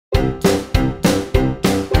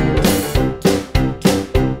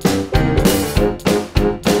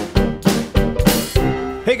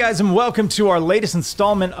Hey guys, and welcome to our latest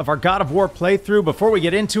installment of our God of War playthrough. Before we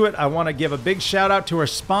get into it, I want to give a big shout out to our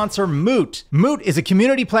sponsor, Moot. Moot is a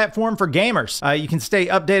community platform for gamers. You can stay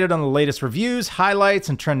updated on the latest reviews, highlights,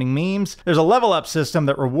 and trending memes. There's a level up system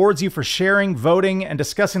that rewards you for sharing, voting, and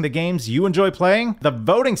discussing the games you enjoy playing. The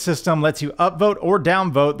voting system lets you upvote or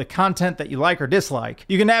downvote the content that you like or dislike.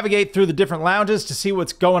 You can navigate through the different lounges to see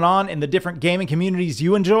what's going on in the different gaming communities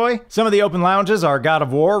you enjoy. Some of the open lounges are God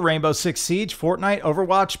of War, Rainbow Six Siege, Fortnite,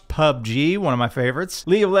 Overwatch, PUBG, one of my favorites,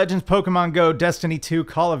 League of Legends, Pokemon Go, Destiny 2,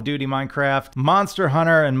 Call of Duty, Minecraft, Monster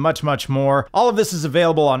Hunter, and much, much more. All of this is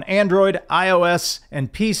available on Android, iOS,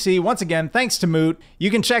 and PC. Once again, thanks to Moot.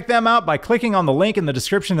 You can check them out by clicking on the link in the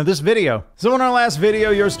description of this video. So in our last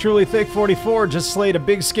video, yours truly, Thick44, just slayed a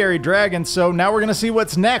big scary dragon, so now we're gonna see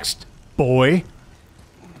what's next, boy.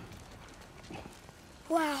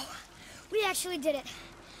 Wow, we actually did it.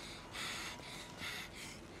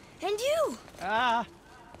 And you!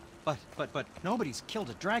 But nobody's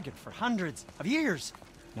killed a dragon for hundreds of years.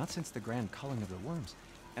 Not since the grand culling of the worms.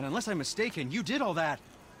 And unless I'm mistaken, you did all that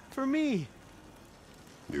for me.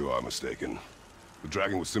 You are mistaken. The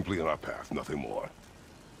dragon was simply in our path, nothing more.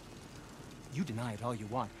 You deny it all you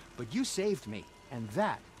want, but you saved me, and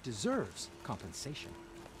that deserves compensation.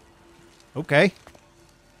 Okay.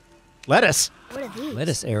 Lettuce. What are these?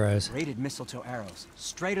 Lettuce arrows. Braided mistletoe arrows,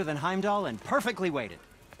 straighter than Heimdall and perfectly weighted.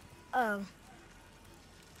 Oh.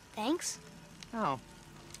 Thanks? Oh.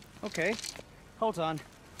 Okay. Hold on.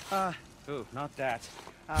 Ooh, not that.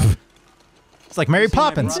 It's like Mary You see my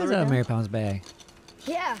Poppins. This is a Mary Poppins bag.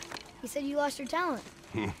 Yeah, you said you lost your talent.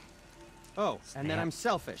 Oh, and then I'm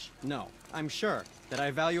selfish. No. I'm sure. That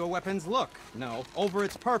I value a weapon's look. No. Over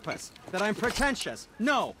its purpose. That I'm pretentious.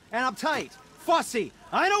 No. And uptight. Fussy.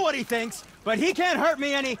 I know what he thinks, but he can't hurt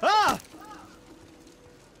me any. Ah!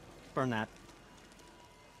 Burn that.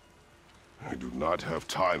 I do not have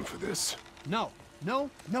time for this. No. No.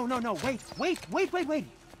 Wait.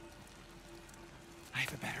 I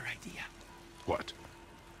have a better idea. What?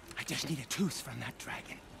 I just need a tooth from that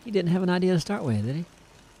dragon. He didn't have an idea to start with, did he?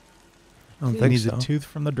 I don't think he's a tooth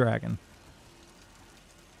from the dragon.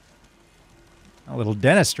 A little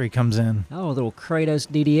dentistry comes in. Oh, a little Kratos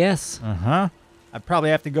DDS. Uh-huh. I'd probably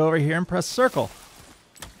have to go over here and press circle.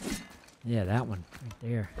 Yeah, that one right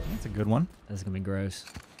there. That's a good one. That's gonna be gross.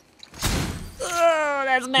 Oh,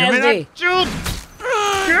 that's nasty. Give me that tooth!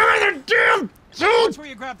 Give me the damn tooth! That's where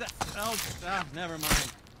you grab that. Oh, never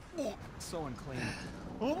mind. Oh, so unclean.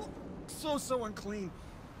 Oh, so unclean.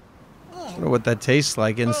 I wonder what that tastes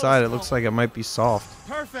like inside. It looks like it might be soft.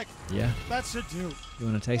 Perfect. Yeah. That should do. You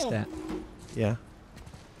want to taste that? Yeah.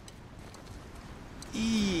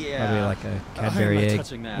 Yeah. Probably like a Cadbury I'm not egg.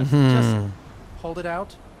 touching that. Just hold it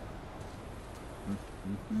out.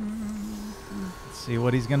 Let's see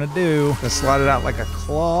what he's gonna do. Gonna slide it out like a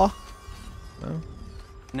claw. No?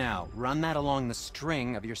 Now, run that along the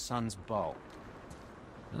string of your son's bow.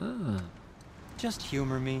 Ah, Just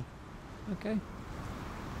humor me. okay.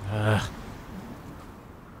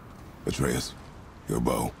 Atreus, your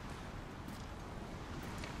bow.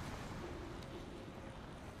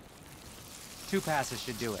 Two passes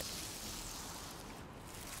should do it.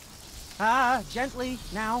 Gently,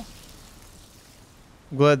 now.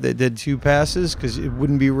 I'm glad they did 2 passes, because it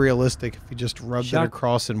wouldn't be realistic if you just rubbed Shock. it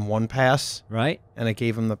across in 1 pass, Right? and it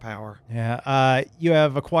gave him the power. Yeah, you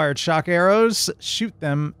have acquired shock arrows. Shoot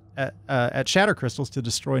them at shatter crystals to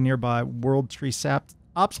destroy nearby world tree sapped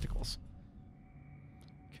obstacles.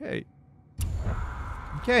 Okay.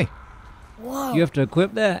 Okay. Whoa. You have to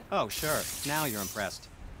equip that, Oh, sure. Now you're impressed.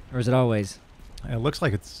 or is it always? It looks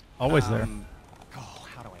like it's always there. Oh,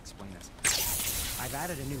 how do I explain this? I've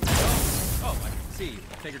added a new... Oh, I can see. You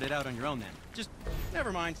figured it out on your own then. Just,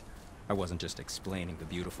 never mind. I wasn't just explaining the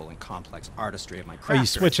beautiful and complex artistry of my craft. Oh, you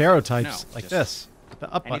switch arrow types No, like just this. With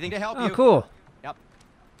the up Anything button. to help Oh, you. cool. Yep.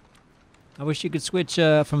 I wish you could switch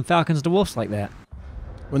from falcons to wolves like that.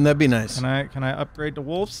 Wouldn't that be nice? Can I upgrade to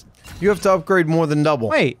wolves? You have to upgrade more than double.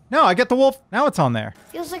 Wait, no, I get the wolf. Now it's on there.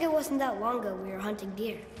 Feels like it wasn't that long ago we were hunting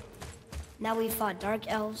deer. Now we've fought dark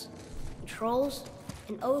elves, trolls,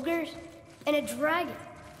 and ogres, and a dragon.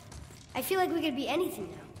 I feel like we could be anything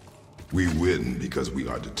now. We win because we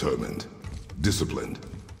are determined, disciplined,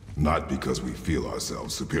 not because we feel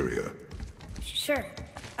ourselves superior. Sure,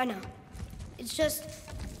 I know. It's just,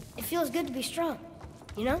 it feels good to be strong,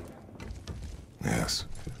 you know? Yes,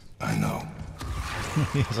 I know.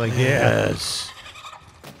 He's like, yeah. Yes.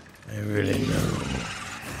 I really know.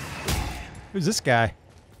 Who's this guy?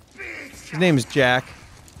 His name is Jack.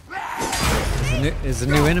 Is a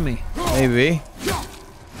new enemy. Maybe.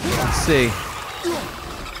 Let's see.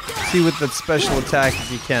 See with that special attack if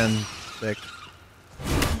you can, Vic.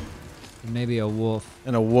 And maybe a wolf.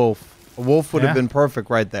 And a wolf. A wolf would Yeah. have been perfect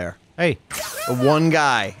right there. Hey, The one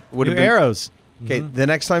guy would new have been arrows. Okay, the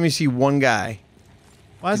next time you see one guy,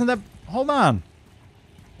 Why isn't that? Hold on.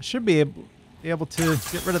 I should be able to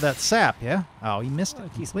get rid of that sap. Yeah. Oh, he missed it. Oh,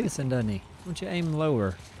 he's missing, doesn't he? Why don't you aim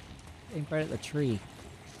lower? Aim right at the tree.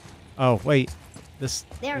 Oh wait, this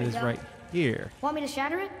There we is go. right here. Want me to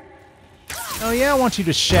shatter it? Oh yeah, I want you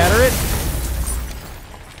to shatter it.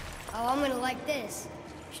 Oh, I'm gonna like this.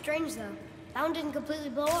 Strange though. That one didn't completely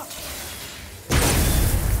blow up.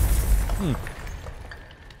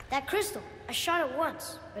 That crystal. I shot it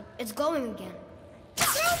once, but it's glowing again.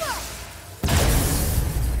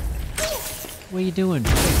 What are you doing?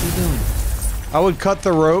 What are you doing? I would cut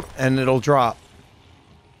the rope and it'll drop.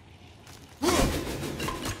 Nope.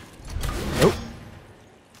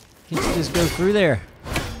 Can't you just go through there?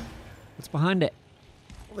 What's behind it?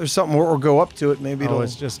 There's something where we'll go up to it. Maybe Oh, it'll.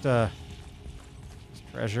 it's just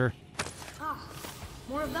treasure. Ah,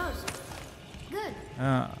 more of those. Good.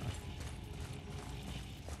 All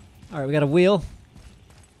right, we got a wheel.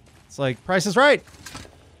 It's like Price is Right.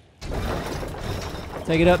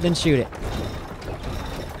 Take it up, then shoot it.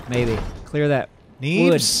 Maybe. Clear that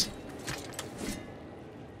Neebs. I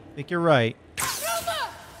think you're right.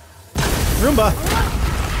 Roomba.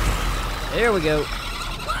 wood. There we go.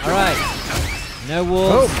 All right. No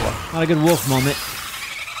wolf. Not a good wolf moment.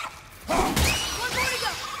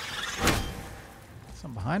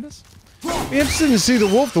 Something behind us? Be interesting to see the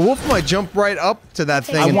wolf. The wolf might jump right up to that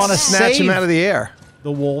thing I and wanna snatch him save- out of the air.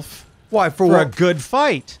 The wolf. Why? For For a what? good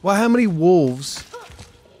fight. Well, how many wolves?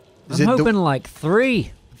 I'm hoping like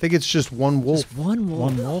 3. I think it's just one wolf. Just one wolf.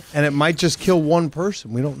 One wolf. And it might just kill one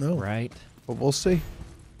person. We don't know. Right. But we'll see.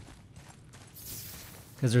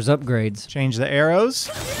 Because there's upgrades. Change the arrows.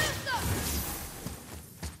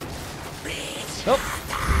 Oh.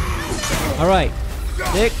 All right.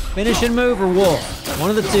 Dick, finishing move or wolf? One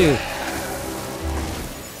of the two.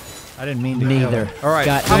 I didn't mean to kill Neither. it. All right.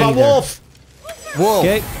 Got How about neither. wolf? Wolf.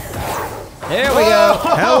 Okay. There we go.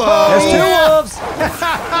 Hello. There's 2 wolves.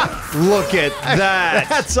 Look at that.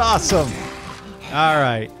 That's awesome. All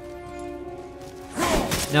right.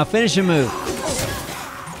 Now finish a move.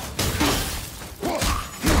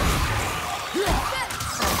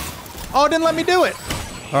 Oh, it didn't let me do it.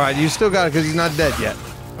 All right, you still got it because he's not dead yet.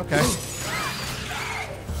 Okay.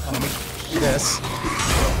 This.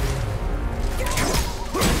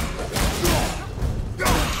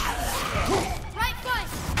 Right foot.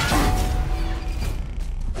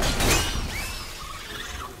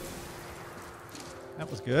 That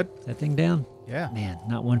was good. Is that thing down? Yeah. Man,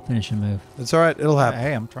 not one finishing move. It's all right. It'll happen.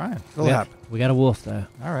 Hey, I'm trying. It'll happen. We got a wolf though.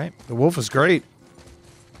 All right. The wolf is great.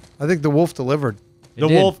 I think the wolf delivered. It The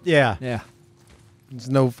did. wolf, yeah. Yeah. It's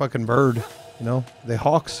no fucking bird. You know? The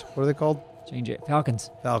hawks. What are they called? Change it. Falcons.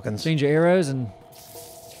 Falcons. Change your arrows and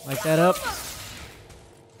light that up.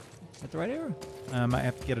 Is that the right arrow? I might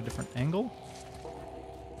have to get a different angle.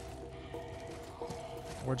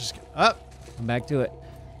 Or just up. Come back to it.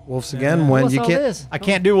 Wolves again. When What's you all can't. this? I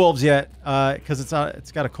can't do wolves yet because it's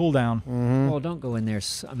got a cooldown. Well, don't go in there.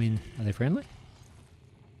 I mean, are they friendly?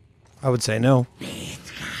 I would say no.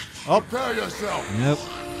 Prepare yourself. Nope.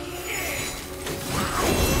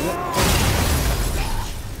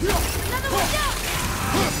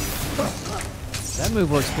 That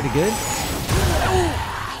move works pretty good.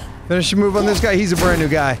 Finish your move on this guy. He's a brand new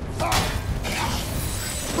guy.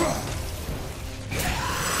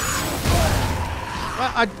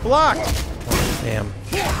 I blocked. Damn.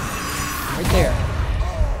 Right there.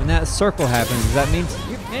 When that circle happens, does that mean,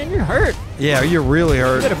 man, you're hurt. Yeah, you're really You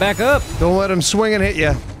hurt. better back up. Don't let him swing and hit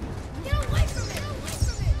you. Get away from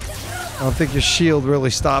it. I don't think your shield really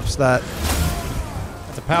stops that.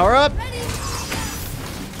 That's a power up.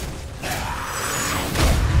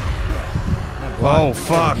 Oh,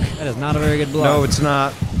 fuck. That is not a very good block. No, it's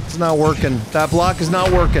not. It's not working. That block is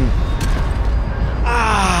not working.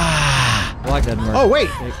 block doesn't work. Oh, wait.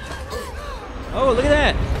 Oh, look at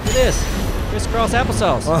that. Look at this. Crisscross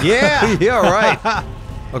applesauce. Yeah. Yeah, right.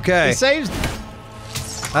 Okay. He saves.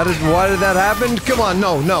 Why did that happen? Come on,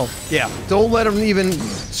 no. Yeah. Don't let him even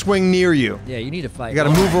swing near you. Yeah, you need to fight. You gotta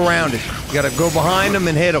move around it. You gotta go behind him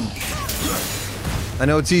and hit him. I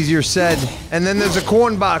know it's easier said. And then there's a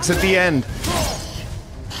corn box at the end.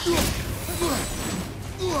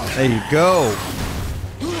 There you go.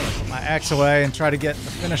 Put my axe away and try to get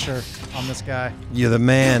the finisher on this guy. You're the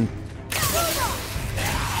man.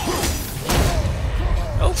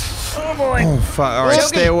 Oh, boy. Oh, fuck. All right, Choke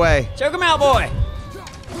stay him. away. Choke him out, boy.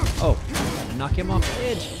 Oh, gotta knock him off the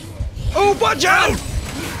edge. Oh, watch out!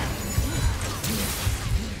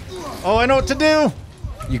 Oh, I know what to do.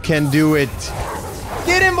 You can do it.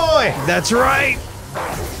 Get him, boy! That's right.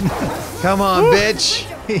 Come on, bitch.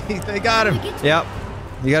 They got him. Yep.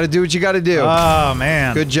 You got to do what you got to do. Oh,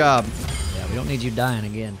 man. Good job. Yeah, we don't need you dying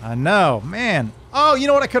again. I know, man. Oh, you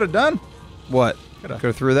know what I could have done? What? Could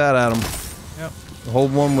have threw that at him. Yep.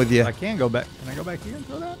 Hold one with you. I can go back. Can I go back here and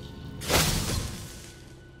throw that?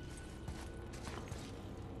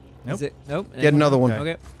 Nope. Is it? Nope. Get another one.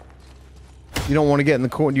 Okay. You don't want to get in the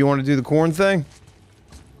corn. Do you want to do the corn thing?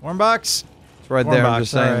 Corn box? It's right Corn there. box, I'm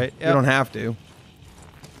just saying. alright, You yep. don't have to.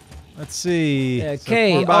 Let's see. So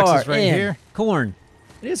K corn box R is right N. here. Corn.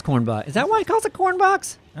 It is corn box. Is that why he calls it corn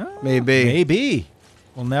box? Oh, Maybe. Maybe.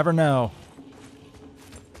 We'll never know.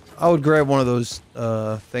 I would grab one of those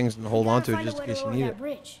things and hold We on gotta to it find a just in way to case you lower need that it.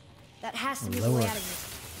 bridge. That has to be the way out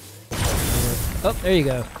of it. Oh, there you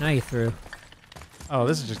go. Now you threw. Oh,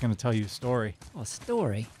 this is just going to tell you a story. Oh,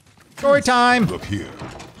 story. Story time! Look here.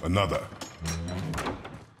 Another.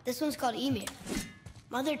 This one's called Emir.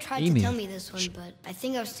 Mother tried Emir. to tell me this one, but I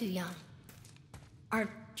think I was too young. Are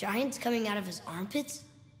giants coming out of his armpits?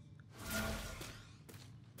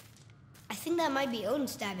 I think that might be Odin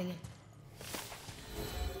stabbing him.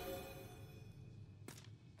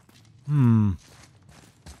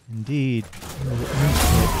 Indeed.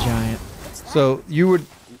 Giant. So you would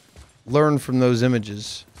learn from those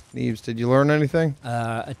images. Neebs, did you learn anything?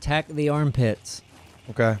 Attack the armpits.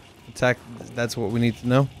 Okay. Attack. That's what we need to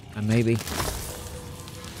know. Maybe.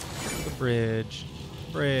 The bridge.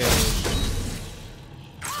 Bridge.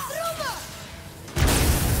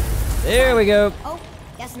 There we go. Oh,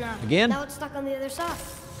 guess not. Again? Now it's stuck on the other side.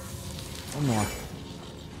 One more.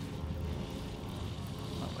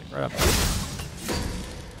 Like right up.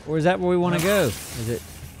 Or is that where we want to go? Is it?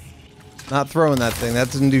 Not throwing that thing. That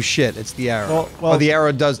doesn't do shit. It's the arrow. Well, oh, the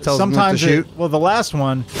arrow does tell them to sometimes shoot. well, the last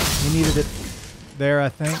one, you needed it there, I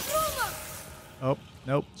think. Oh,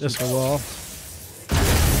 nope. This the wall.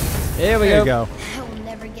 There we There go. you go. I will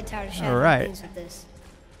never get tired of shouting All right. things with this.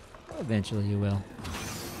 Eventually you will.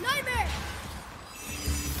 Nightmare!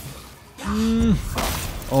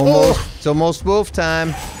 Almost. It's almost wolf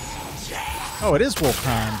time. Oh, it is wolf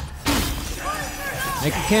time.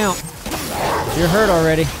 Make it count. You're hurt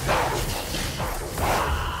already.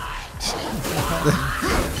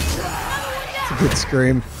 It's a good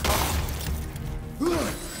scream.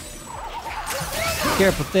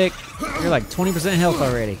 Careful, Thick. You're like 20% health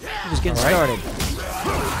already. You're just getting started.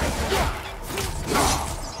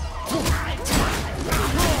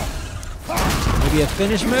 Maybe a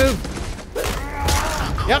finish move?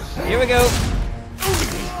 Yep. Here we go.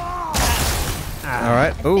 All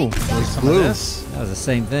right. Ooh, it's Some blue. of this. That was the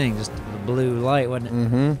same thing, just the blue light, wasn't it?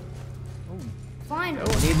 Mm-hmm. Fine.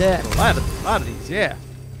 Need that. A lot of these, yeah.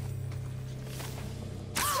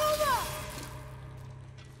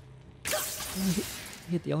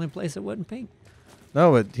 Hit the only place that wasn't pink.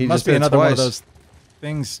 No, but he Must just be did it another twice. one of those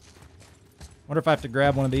things. Wonder if I have to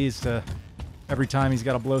grab one of these to every time he's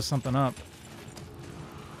got to blow something up.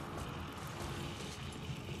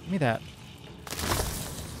 Give me that.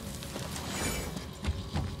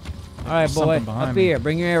 All right, There's boy. something behind Up me. here.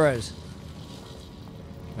 Bring your arrows.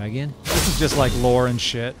 Try again. This is just like lore and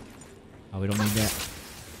shit. Oh, we don't need that.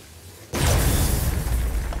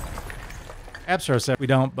 Abstro said we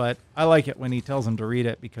don't, but I like it when he tells him to read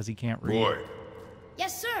it because he can't read. Boy,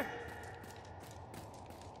 Yes, sir.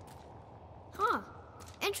 Huh.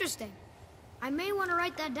 Interesting. I may want to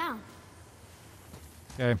write that down.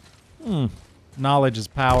 Okay. Knowledge is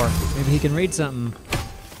power. Maybe he can read something.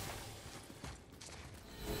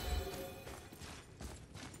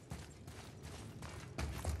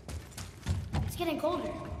 It's getting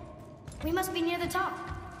colder. We must be near the top.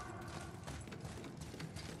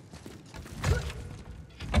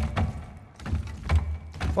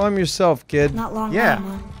 Climb yourself, kid. Not long Yeah. now,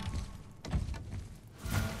 Mom.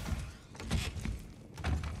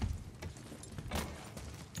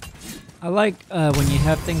 I like when you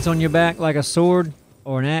have things on your back, like a sword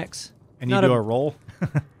or an axe. And you Not do a roll?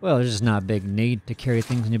 Well, there's just not a big need to carry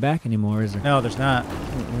things on your back anymore, is there? No, there's not.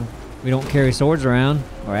 We don't carry swords around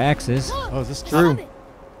or axes. Look, Oh, is this stop true? it.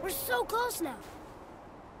 We're so close now.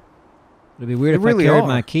 It'd be weird They if really I carried are.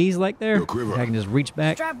 my keys like there. Your quiver. I can just reach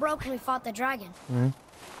back. Strap broke when we fought the dragon.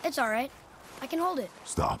 It's all right. I can hold it.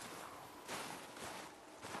 stop.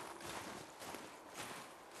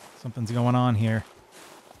 Something's going on here.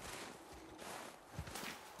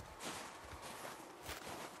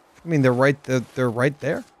 I mean, they're right. They're right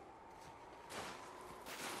there.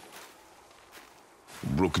 A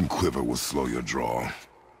broken quiver will slow your draw.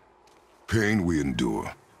 Pain we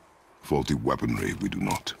endure. Faulty weaponry we do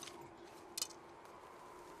not.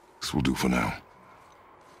 This will do for now.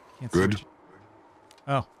 Can't see Good. what you-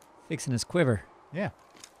 Oh, Fixing his quiver. Yeah.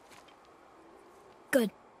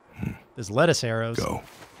 Good. There's lettuce arrows. Go.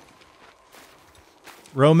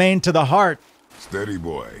 Romaine to the heart. Steady,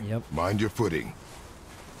 boy. Yep. Mind your footing.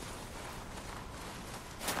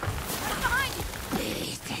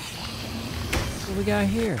 What do we got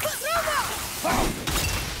here?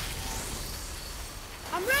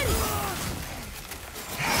 I'm ready.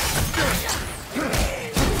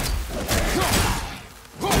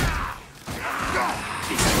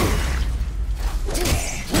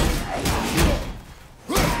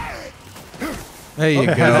 There you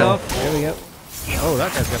Heads go. off. There we go. Oh,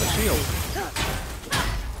 that guy's got a shield.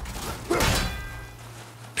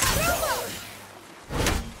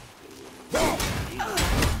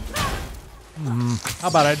 How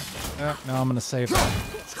about I... no, I'm going to save that.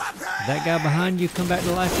 That guy behind you come back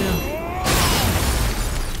to life now?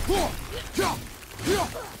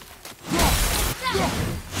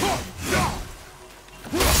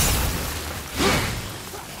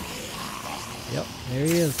 Yep, there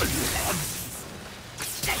he is.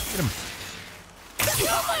 Get him.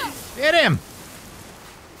 Get him!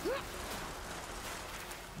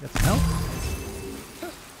 Got some help?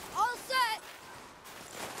 All set.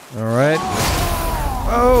 All right.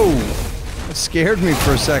 Oh, that scared me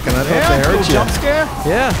for a second. I thought they little hurt you. jump scare?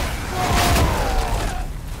 Yeah.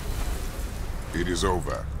 It is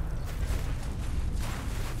over.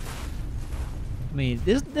 I mean,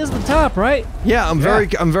 this is the top, right? Yeah, I'm very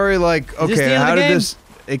like, this the okay, end of how the did game? this?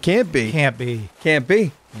 It can't be. Can't be. Can't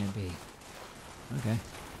be. Can't be. Okay.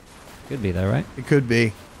 Could be though, right? It could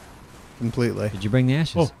be. Completely. Did you bring the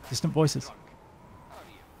ashes? Oh, distant voices.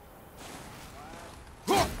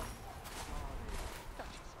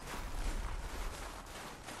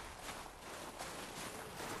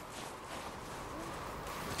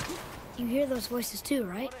 You hear those voices too,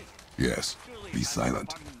 right? Yes. Be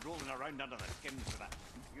silent.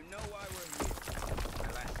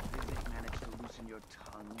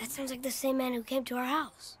 That sounds like the same man who came to our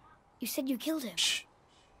house. You said you killed him. Shh.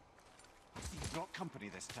 You've got company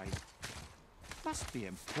this time. Must be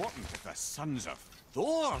important if the sons of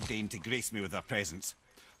Thor deign to grace me with their presence.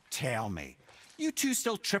 Tell me, you two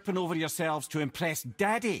still tripping over yourselves to impress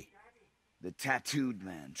Daddy? The tattooed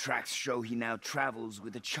man. Tracks show he now travels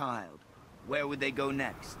with a child. Where would they go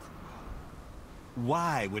next?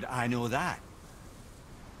 Why would I know that?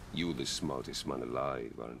 You're the smartest man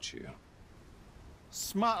alive, aren't you?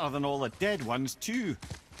 Smarter than all the dead ones, too.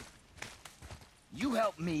 You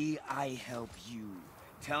help me, I help you.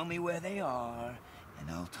 Tell me where they are, and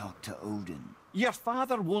I'll talk to Odin. Your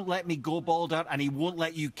father won't let me go, Balder, and he won't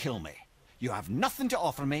let you kill me. You have nothing to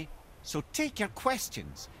offer me, so take your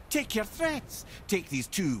questions, take your threats, take these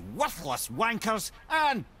two worthless wankers,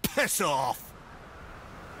 and piss off!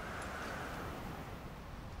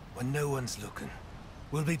 When no one's looking,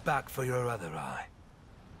 we'll be back for your other eye.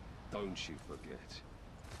 Don't you forget,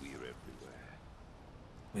 we're everywhere.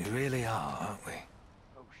 We really are, aren't we?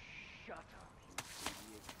 Oh, shut up.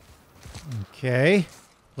 Okay.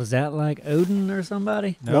 Was that like Odin or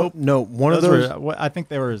somebody? Nope. No, one of Those those. were, I think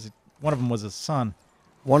they were. One of them was his son.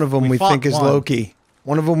 One of them we fought think is one. Loki.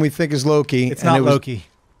 One of them we think is Loki. It's and not it was- Loki.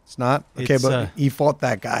 It's not? Okay, It's, but he fought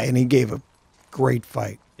that guy, and he gave a great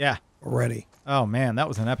fight Yeah. already. Oh man, that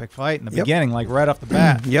was an epic fight in the Yep. beginning, like right off the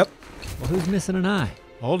bat. Yep. Well, who's missing an eye?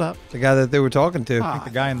 Hold up. The guy that they were talking to. I think the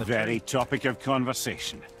guy in the Very topic of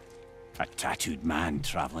conversation. A tattooed man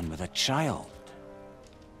traveling with a child.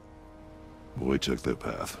 Boy, check their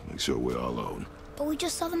path. Make sure we're all alone. But we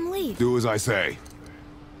just saw them leave. Do as I say.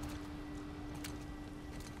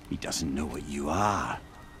 He doesn't know what you are.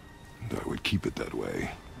 And I would keep it that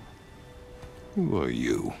way. Who are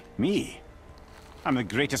you? Me? I'm the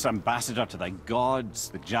greatest ambassador to the gods,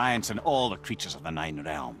 the giants, and all the creatures of the Nine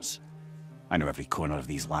Realms. I know every corner of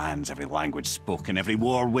these lands, every language spoken, every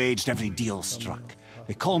war waged, every deal struck.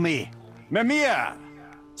 They call me Mimir,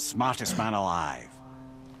 smartest man alive.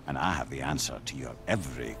 And I have the answer to your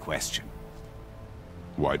every question.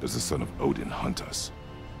 Why does the son of Odin hunt us?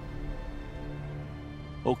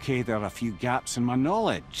 Okay, there are a few gaps in my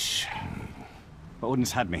knowledge. But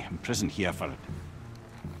Odin's had me imprisoned here for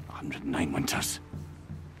 109 winters.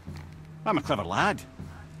 I'm a clever lad.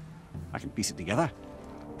 I can piece it together.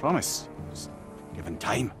 Promise. Just given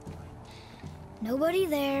time. Nobody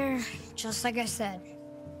there, just like I said.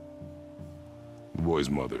 The boy's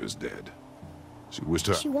mother is dead. She wished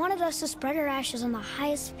her... She wanted us to spread her ashes on the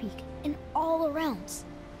highest peak in all the realms.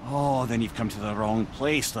 Oh, then you've come to the wrong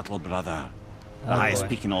place, little brother. The highest boy.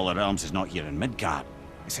 peak in all the realms is not here in Midgard.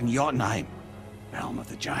 It's in Jotunheim, realm of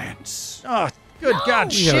the giants. Oh, good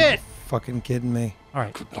God, You gotta shit! be fucking kidding me. All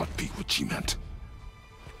right. Could not be what she meant.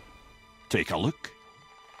 Take a look.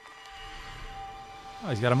 Oh,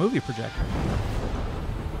 he's got a movie projector.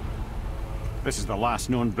 This is the last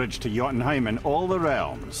known bridge to Jotunheim in all the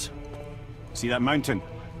realms. See that mountain?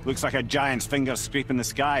 Looks like a giant's finger scraping the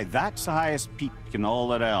sky. That's the highest peak in all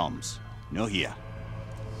the realms. No here.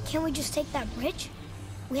 Can't we just take that bridge?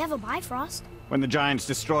 We have a Bifrost. When the giants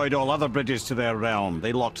destroyed all other bridges to their realm,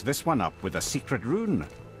 they locked this one up with a secret rune.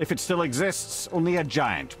 If it still exists, only a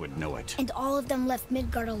giant would know it. And all of them left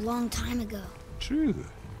Midgard a long time ago. True.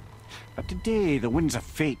 But today, the winds of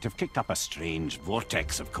fate have kicked up a strange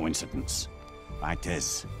vortex of coincidence. Fact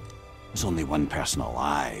is, there's only one person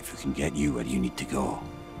alive who can get you where you need to go.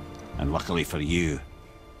 And luckily for you,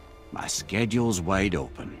 my schedule's wide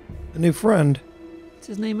open. A new friend. What's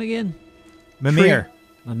his name again? Mimir.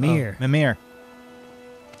 Mimir. Oh, Mimir.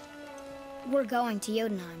 We're going to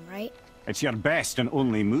Jotunheim, right? It's your best and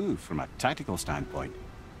only move from a tactical standpoint.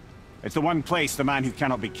 It's the one place the man who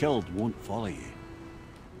cannot be killed won't follow you.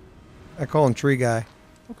 I call him Tree Guy.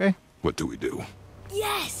 Okay. What do we do?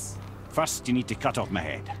 Yes! First, you need to cut off my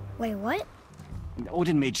head. Wait, what?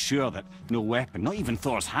 Odin made sure that no weapon, not even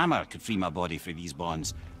Thor's hammer, could free my body from these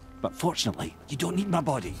bonds. But fortunately, you don't need my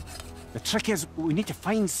body. The trick is, we need to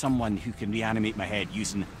find someone who can reanimate my head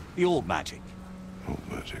using the old magic.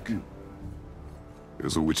 Old magic.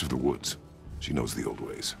 There's a witch of the woods. She knows the old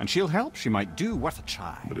ways. And she'll help. She might do worth a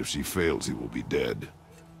try. But if she fails, he will be dead.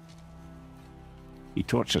 He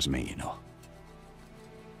tortures me, you know.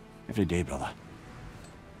 Every day, brother.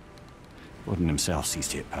 Odin himself sees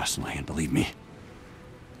to it personally, and believe me,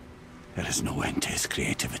 there is no end to his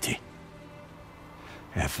creativity.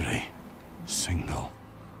 Every single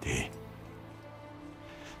day.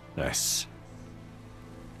 This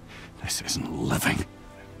isn't living.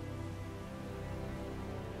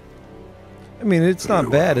 I mean, it's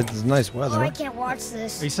not bad. It's nice weather. Oh, I can't watch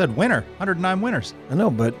this. He said winter. 109 winters. I know,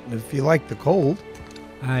 but if you like the cold,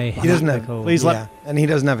 He doesn't have. cold. Please Yeah, and he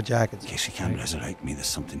doesn't have a jacket. In case he can't resurrect me, there's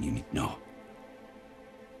something you need to know.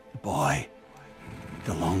 The boy,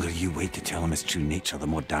 the longer you wait to tell him his true nature, the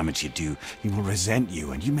more damage you do. He will resent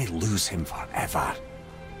you, and you may lose him forever.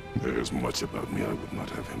 There's much about me I would not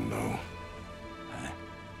have him know.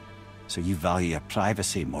 So you value your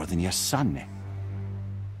privacy more than your son, eh?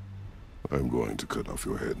 I'm going to cut off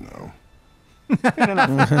your head now.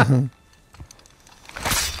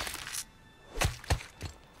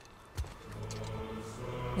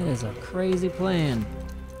 That is a crazy plan.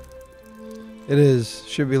 It is.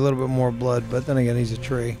 Should be a little bit more blood, but then again, he's a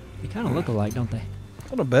tree. They kind of look alike, don't they? A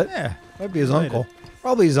little bit. Yeah. Might be his Related. uncle.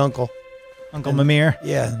 Probably his uncle. Uncle Mimir.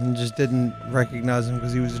 Yeah, and just didn't recognize him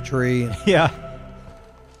because he was a tree. Yeah.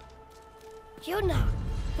 Jotunheim.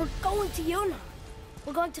 We're going to Jotunheim.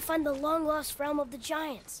 We're going to find the long-lost realm of the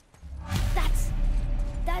giants.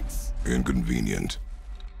 That's... Inconvenient.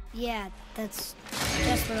 Yeah, that's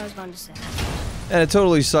just what I was going to say. And it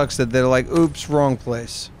totally sucks that they're like, oops, wrong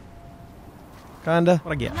place. Kinda.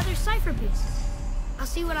 What I get? Another cipher piece. I'll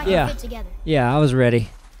see what I can Yeah. fit together. Yeah, I was ready.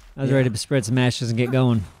 I was ready to spread some ashes and get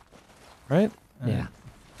going. Right? Yeah.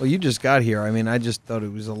 Well, you just got here. I mean, I just thought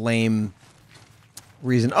it was a lame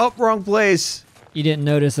reason. Oh, wrong place. You didn't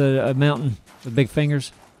notice a mountain with big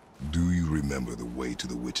fingers? Do you remember the way to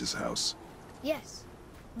the witch's house? Yes.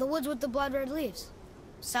 The woods with the blood-red leaves.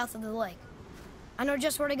 South of the lake. I know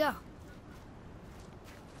just where to go.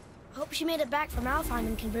 Hope she made it back from Alfheim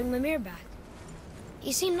and can bring Mimir back.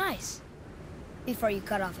 He seemed nice. Before you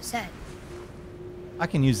cut off his head. I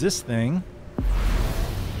can use this thing.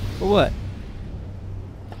 For what?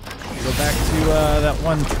 Go back to that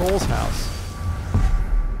one troll's house.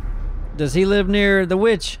 Does he live near the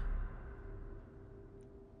witch?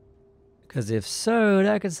 Because if so,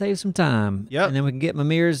 that could save some time. Yep. And then we can get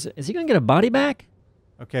Mimir's... Is he going to get a body back?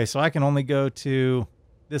 Okay, so I can only go to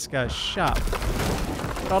this guy's shop.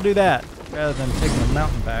 But I'll do that rather than taking the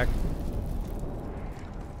mountain back.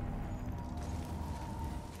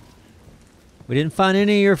 We didn't find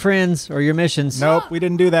any of your friends or your missions. Nope, we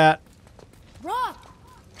didn't do that. Rob!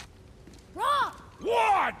 Rob!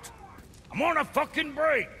 What? I'm on a fucking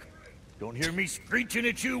break. Don't hear me screeching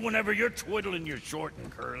at you whenever you're twiddling your short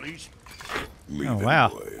and curlies. Leave Oh, him wow.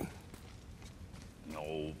 alone.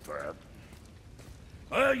 No, Pep.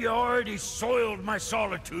 Well, you already soiled my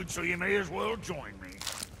solitude, so you may as well join me.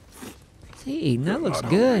 See, that looks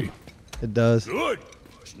good. It does. Good.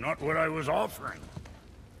 It's not what I was offering.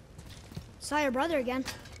 Saw your brother again.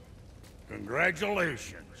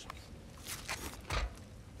 Congratulations.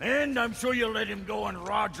 And I'm sure you'll let him go and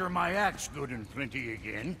roger my axe good and plenty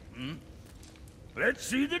again. Hmm? Let's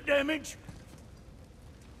see the damage.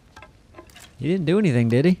 He didn't do anything,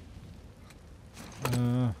 did he?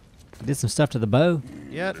 Did some stuff to the bow.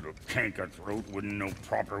 Yeah. Little canker throat wouldn't know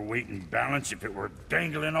proper weight and balance if it were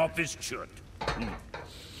dangling off his chut.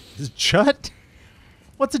 Is chut?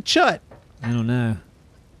 What's a chut? I don't know.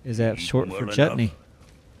 Is that short for chutney?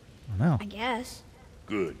 I don't know. I guess.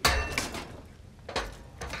 Good.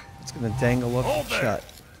 It's gonna dangle up the shut.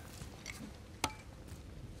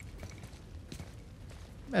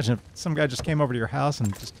 Imagine if some guy just came over to your house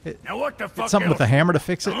and just hit something with a hammer to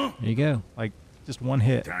fix it. There you go. Like, just one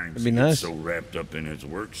hit. That'd be nice. So wrapped up in his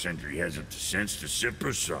work, Sentry hasn't the sense to sip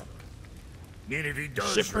or sup. And if he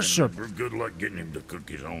does Sip or sup. remember, good luck getting him to cook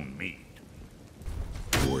his own meat.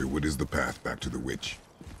 Boy, what is the path back to the witch?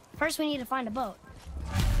 First, we need to find a boat.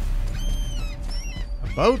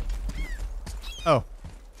 A boat? Oh.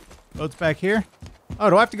 Boat's back here? Oh,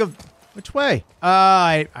 do I have to go... Which way?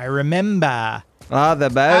 I remember. Ah, the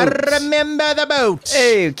boat. I remember the boat.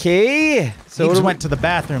 Okay. So So we went to the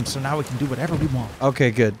bathroom, so now we can do whatever we want.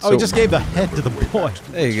 Okay, good. Oh, So he just gave the head to the boy.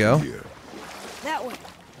 there you go. That way,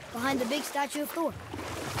 behind the big statue of Thor.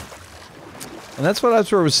 And that's what I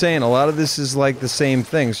was saying. A lot of this is like the same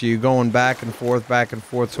thing. So you're going back and forth, back and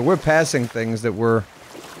forth. So we're passing things that we're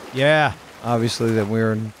Yeah. obviously that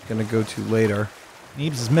we're gonna go to later.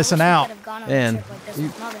 Neebs is missing out. Man,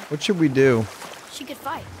 what should we do? She could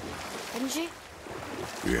fight, couldn't she?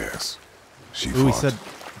 Yes. She Ooh, he fought said...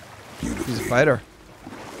 beautifully. She's a fighter.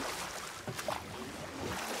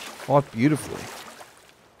 Fought beautifully.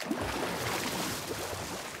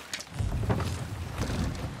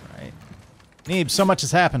 Right. Neebs, so much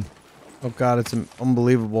has happened. Oh god, it's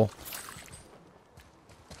unbelievable.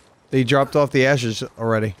 They dropped off the ashes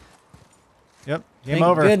already. Yep. Game Thank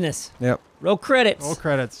over. goodness. Yep. Roll credits. Roll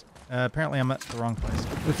credits. Apparently I'm at the wrong place.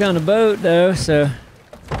 We found a boat, though, so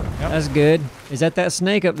that's good. Is that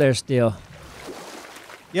snake up there still?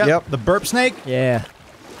 Yep. The burp snake? Yeah.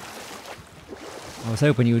 I was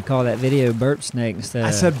hoping you would call that video burp snake instead I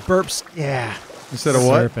of said burps. Yeah. Instead of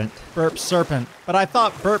what? serpent. Burp serpent. But I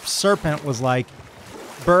thought burp serpent was like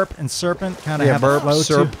burp and serpent kind of Yeah, have burp, a flow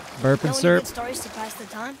serp. too. Burp and Know any good serp. stories to pass the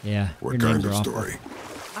time? Yeah. What your kind names of are awful. story?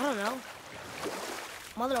 I don't know.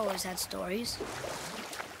 Mother always had stories.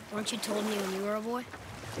 Weren't you told me when you were a boy?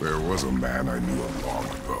 There was a man I knew long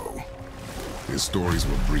ago. His stories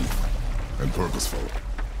were brief and purposeful.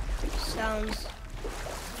 Sounds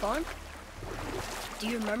fun. Do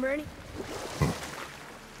you remember any?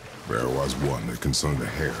 There was one that concerned a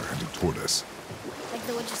hare and a tortoise. Like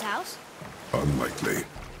the witch's house? Unlikely.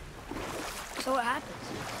 So what happens?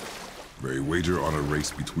 They wager on a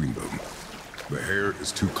race between them. The hare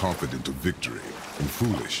is too confident of victory and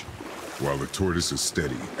foolish, while the tortoise is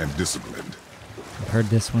steady and disciplined. I've heard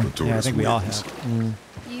this The one. tortoise Yeah, I think we all wins. have.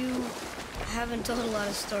 You haven't told a lot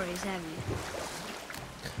of stories, have you?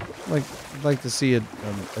 I'd like to see a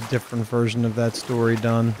different version of that story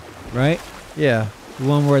done. Right? Yeah. The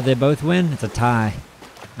one where they both win, it's a tie.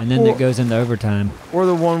 And then it goes into overtime. Or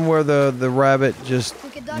the one where the rabbit just We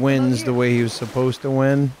could dodge wins the the boat way he was supposed to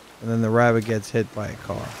win, and then the rabbit gets hit by a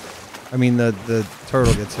car. I mean, the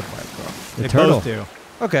turtle gets hit by a car. The They turtle. both do.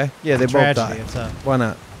 Okay, yeah, they both Tragedy. die. It's a... Why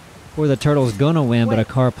not? Or the turtle's gonna win, but a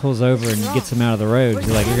car pulls over and gets him out of the road.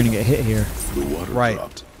 You're like, you're gonna get hit here. The water Right.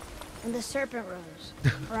 dropped. And the serpent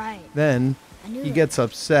rose. Right. Then I knew he it. gets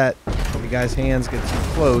upset. The guy's hands get too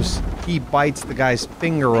close. He bites the guy's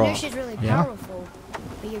finger I know off. she's really Yeah. powerful,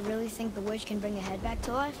 but you really think the witch can bring a head back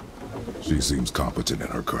to life? She seems competent in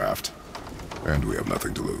her craft, and we have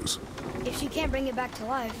nothing to lose. If she can't bring it back to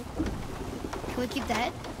life, can we keep the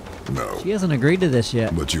head? No, She hasn't agreed to this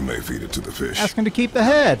yet. but you may feed it to the fish. Ask him to keep the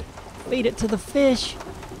head. Feed it to the fish.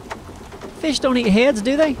 Fish don't eat heads,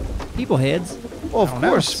 do they? People heads. Well, of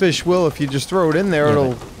course, fish will. If you just throw it in there, Yeah,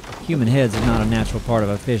 it'll... but human heads is not a natural part of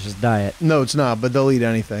a fish's diet. No, it's not, but they'll eat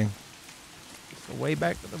anything. So way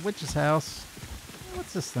back to the witch's house.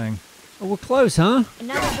 What's this thing? Oh, we're close, huh? And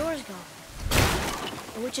now the door's gone.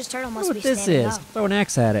 The witch's turtle must Look be what this standing is. up. Throw an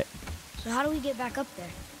axe at it. So how do we get back up there?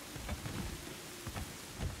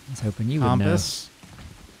 I was hoping you would Compass.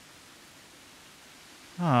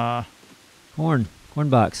 Ah. know. Corn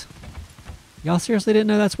box. Y'all seriously didn't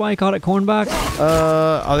know that's why he called it corn box?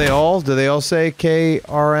 Are they all? Do they all say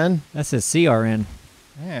KRN? That says CRN.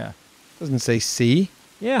 Yeah. Doesn't say C.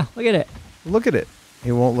 Yeah, look at it. Look at it.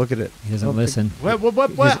 He won't look at it. He doesn't listen. What?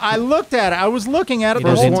 I looked at it. I was looking at it the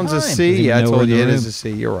First whole one's time. a C. Doesn't Yeah, I even know we're told in you the it is room. a C.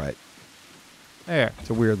 You're right. There. It's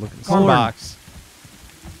a weird looking Corn C. box.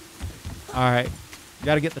 All right.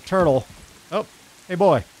 Got to get the turtle. Oh, hey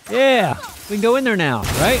boy. Yeah, we can go in there now,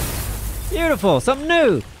 right? Beautiful, something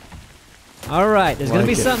new. All right, there's gonna be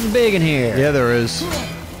Like it. something big in here. Yeah, there is.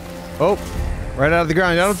 Oh, Right out of the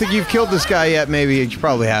ground. I don't think you've killed this guy yet. Maybe you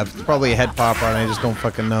probably have. It's probably a head popper, and I just don't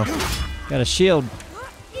fucking know. Got a shield.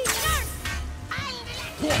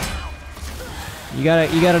 You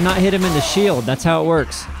gotta not hit him in the shield. That's how it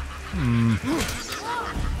works.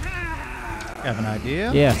 Have an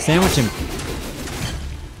idea? Yeah, sandwich him.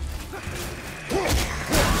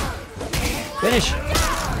 Finish.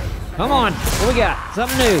 Come on. What we got?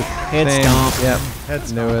 Something new. Head Same. stomp. Yep. Head Knew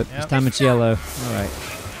stomp. it. This time it's yellow. All right.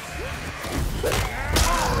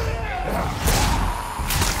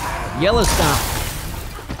 Yellow stomp.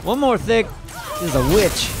 One more thick. This is a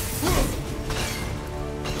witch.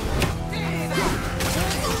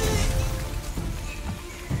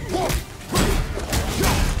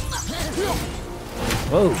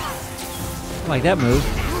 Whoa. I like that move.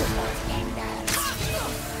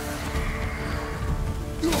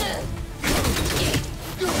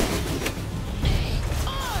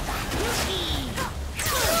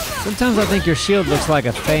 Sometimes I think your shield looks like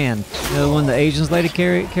a fan. You know, the one the Asians lady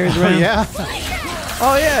carries around? Yeah.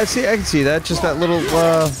 Oh yeah, see, I can see that. Just that little.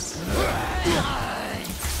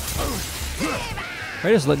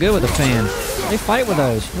 They just look good with a fan. They fight with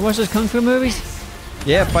those. You watch those kung fu movies?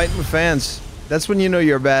 Yeah, fighting with fans. That's when you know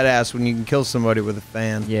you're a badass, when you can kill somebody with a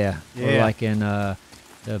fan. Yeah. Or Yeah. like in the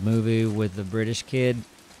movie with the British kid,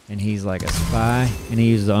 and he's like a spy, and he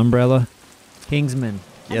uses the umbrella. Kingsman.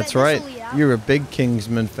 Yeah, that's right. You're a big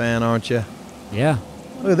Kingsman fan, aren't you? Yeah.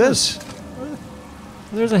 Look at this.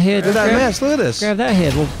 There's a head. Look at that mess. Look at this. Grab that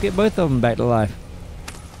head. We'll get both of them back to life.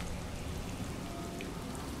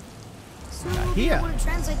 So here. I want to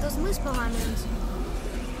translate those moose behind us.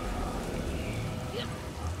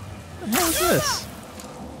 What the hell is this?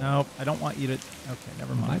 Nope, I don't want you to. Okay,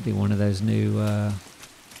 never mind. Might be one of those new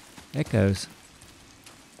echoes.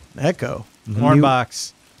 Echo. Horn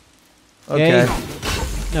box. Okay. Yay.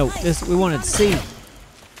 No, this we wanted C.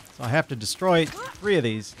 So I have to destroy 3 of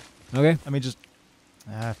these. Okay. Let me just.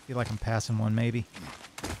 I feel like I'm passing one, maybe.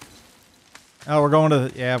 Oh, we're going to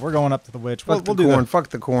the. Yeah, we're going up to the witch. Fuck the corn. Fuck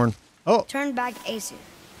the corn. Oh. Turn back Aesir.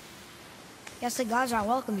 Guess the gods are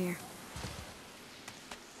welcome here.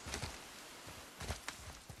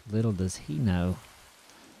 Little does he know.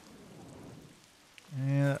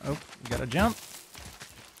 Yeah. Oh, you gotta jump.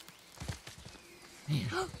 Man.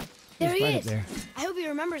 There he right up is. there. I hope he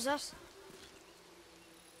remembers us.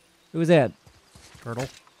 Who was that? Turtle.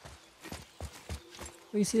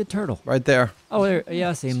 Where you see the turtle? Right there. Oh, there. Yeah,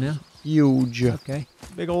 I see him now. Huge. Okay.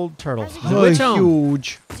 Big old turtle. How's it The going? witch on.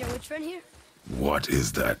 Huge. Is your witch friend here? What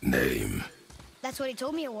is that name? That's what he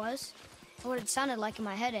told me it was. Or what it sounded like in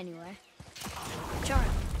my head anyway. Charlie.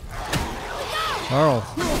 Charles.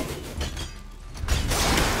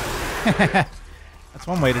 That's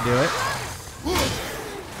one way to do it.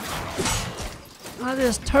 Oh,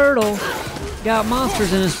 this turtle got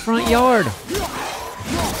monsters in his front yard.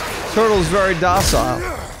 Turtle's very docile.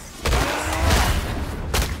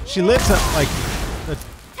 She lives up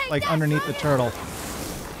like underneath the turtle.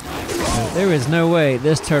 There is no way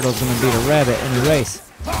this turtle's gonna beat a rabbit in a race.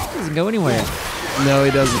 He doesn't go anywhere. No,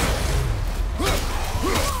 he doesn't.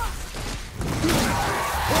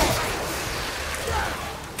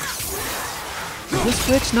 Does this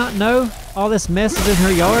witch not know all this mess is in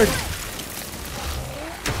her yard?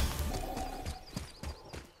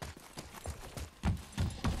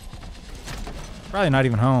 Probably not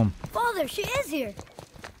even home. Father, she is here.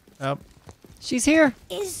 Oh. She's here.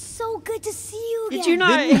 It's so good to see you again. Did you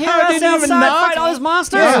not Didn't hear I us even outside knock? fight all those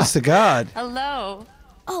monsters? Yes, to God. Hello.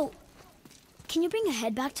 Oh, can you bring a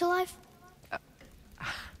head back to life?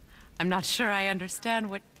 I'm not sure I understand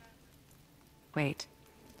what... Wait.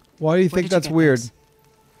 Why do you Where think did that's get weird? those?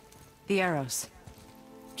 The arrows.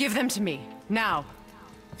 Give them to me, now.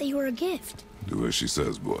 They were a gift. Do as she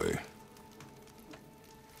says, boy.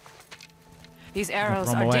 These arrows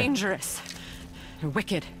throw 'em are away. dangerous. They're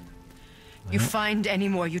wicked. You find any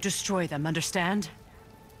more, you destroy them, understand?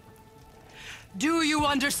 Do you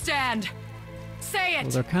understand? Say it!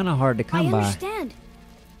 Well, they're kind of hard to I come by. understand.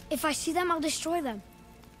 If I see them, I'll destroy them.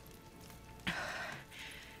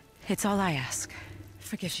 It's all I ask.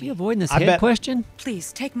 Forgive Is she me. avoiding this I head bet- question?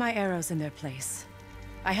 Please, take my arrows in their place.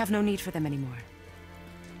 I have no need for them anymore.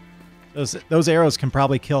 Those arrows can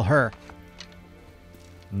probably kill her.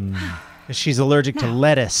 Because she's allergic to No.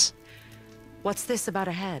 lettuce. What's this about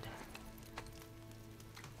a head?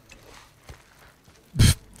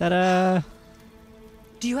 Ta-da!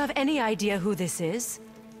 Do you have any idea who this is?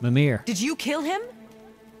 Mimir. Did you kill him?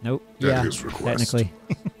 Nope. At Yeah, his request. technically.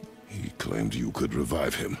 He claimed you could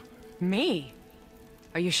revive him. Me?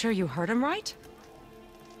 Are you sure you heard him right?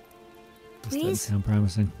 This doesn't Please? sound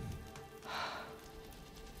promising.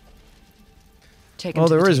 Take him Oh,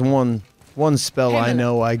 to the there is table. one One spell I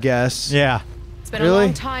know, I guess. Yeah. It's been a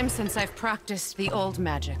long time since I've practiced the old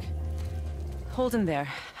magic. Hold him there.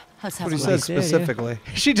 Let's have What he a said specifically.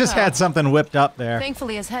 She just had something whipped up there.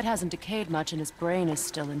 Thankfully, his head hasn't decayed much and his brain is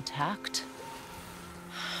still intact.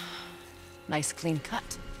 Nice clean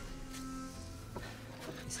cut.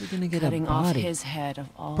 Is he gonna get Cutting a body? off his head of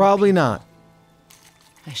all. Probably not.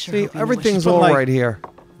 I sure See, hope you know what everything's you- all like, right here.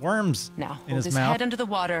 Worms Now, in hold his his mouth. head under the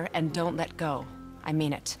water and don't let go. I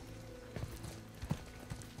mean it.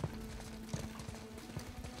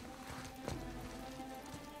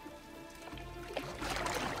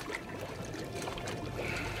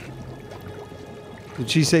 Did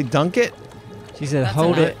she say dunk it? She said That's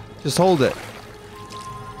hold enough. it. Just hold it.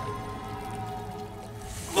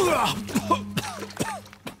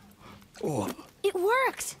 It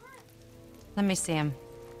worked! Let me see him.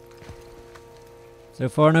 So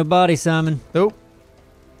far, no body, Simon. Nope.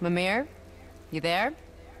 Mimir, you there?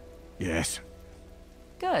 Yes.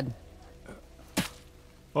 Good.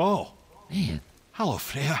 Oh. Man. Hello,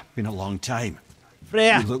 Freya. Been a long time.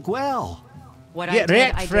 Freya. You look well. What Get I did,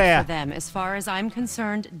 wrecked, I did Freya. for them. As far as I'm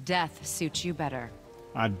concerned, death suits you better.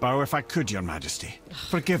 I'd bow if I could, Your Majesty.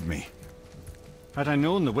 Forgive me. Had I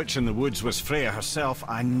known the witch in the woods was Freya herself,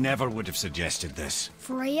 I never would have suggested this.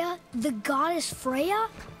 Freya? The goddess Freya?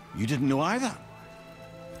 You didn't know either?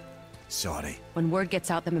 Sorry. When word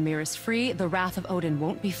gets out that Mimir is free, the wrath of Odin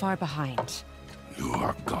won't be far behind. You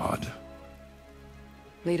are God.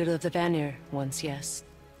 Leader of the Vanir, once yes,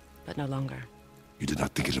 but no longer. You did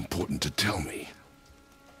not think it important to tell me.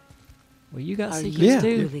 Well, you got Are secrets you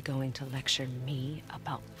too. really going to lecture me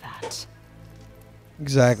about that?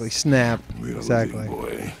 Exactly. Snap. Really, Exactly.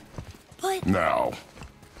 boy. But Now.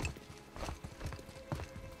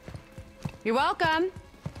 You're welcome.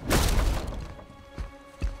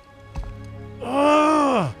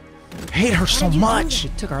 Ugh. Hate her so did you do much. She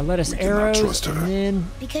took our lettuce We cannot arrows, trust her. and then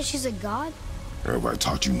because she's a god? Have I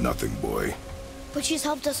taught you nothing, boy? But she's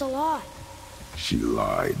helped us a lot. She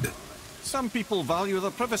lied. Some people value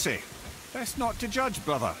their privacy. Best not to judge,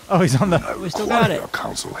 brother. Oh, he's on the. we still got it. A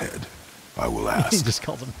council head. I will He ask. just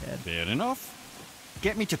calls him head. Fair enough.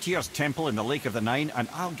 Get me to Tyr's temple in the Lake of the Nine, and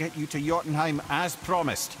I'll get you to Jotunheim as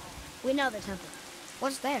promised. We know the temple.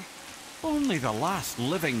 What's there? Only the last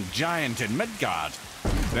living giant in Midgard.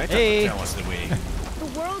 Better Hey. tell us the way.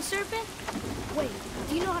 The world serpent? Wait,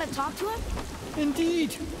 do you know how to talk to him?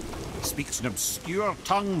 Indeed. He speaks an obscure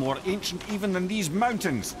tongue more ancient even than these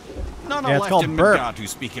mountains. None Yeah, are it's left called in burp. Midgard who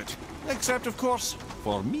speak it. Except, of course,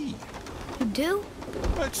 for me. You do?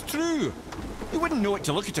 It's true. You wouldn't know it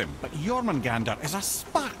to look at him, but Jormungandr is a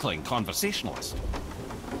sparkling conversationalist.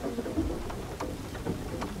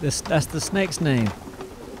 that's the snake's name.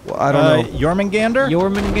 Well, I don't know. Jormungandr?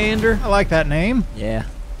 Jormungandr. I like that name. Yeah.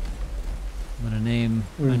 I'm gonna name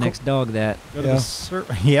my next dog that. Go to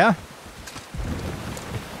the yeah.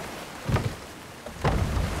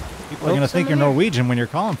 People are gonna think you're Norwegian when you're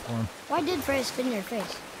calling for him. Why did Freya spit in your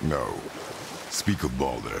face? No. Speak of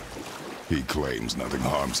Balder. He claims nothing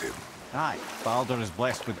harms him. Aye, Baldur is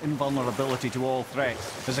blessed with invulnerability to all threats,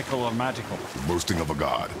 physical or magical. Boasting of a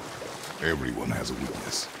god. Everyone has a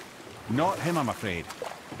weakness. Not him, I'm afraid.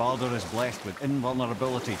 Baldur is blessed with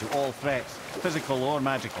invulnerability to all threats, physical or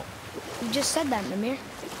magical. You just said that, Mimir.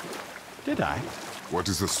 Did I? What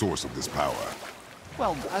is the source of this power?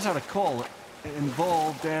 Well, as I recall, it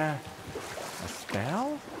involved, a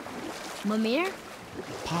spell? Mimir?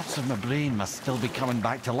 Parts of my brain must still be coming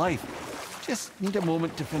back to life. Just need a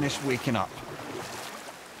moment to finish waking up.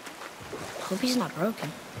 Hope he's not broken.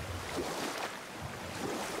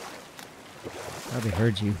 Probably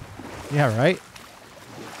heard you. Yeah, right?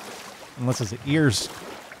 Unless his ears,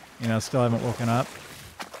 still haven't woken up.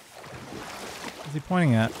 What's he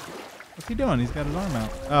pointing at? What's he doing? He's got his arm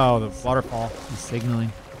out. Oh, the waterfall. He's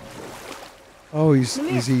signaling. Oh, he's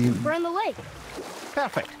Mimir, we're in the lake.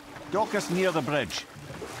 Perfect. Dock us near the bridge.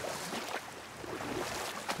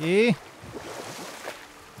 Yeah.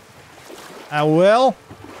 I will.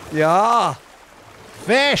 Yeah.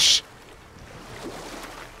 Fish.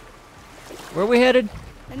 Where are we headed?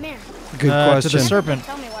 Mimir, Good question. To the serpent.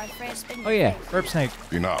 tell me why Freya spit in Oh your yeah. face. Burp snake.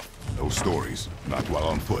 Enough. No stories. Not while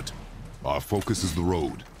on foot. Our focus is the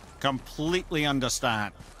road. Completely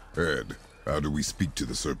understand. Ed, how do we speak to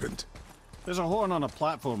the serpent? There's a horn on a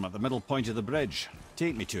platform at the middle point of the bridge.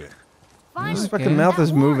 Take me to it. Fine. His Okay. fucking mouth That is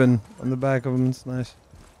horn. moving on the back of him. It's nice.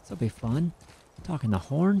 This'll be fun. Talking the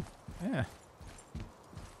horn. Yeah.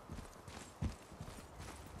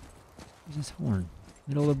 Where's this horn?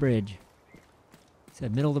 Middle of the bridge. It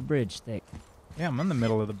said middle of the bridge, Stick. Yeah, I'm in the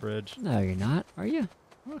middle of the bridge. No, you're not. Are you?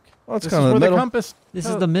 Look. Oh, it's This kind is of where the the middle. compass. This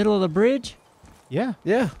is the middle of the bridge? Yeah.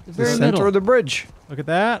 Yeah. The The very center middle. of the bridge. Look at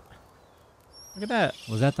that. Look at that.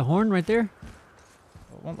 Was that the horn right there?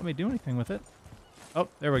 It won't let me do anything with it. Oh,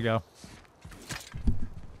 there we go.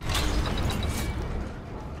 Well,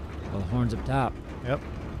 the horn's up top. Yep.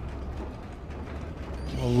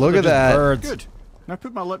 Well, look They're at that. just birds. Good. Now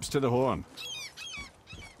put my lips to the horn.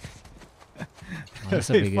 This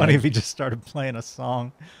It'd would be be funny good. if he just started playing a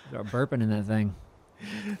song. Start burping in that thing.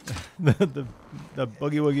 the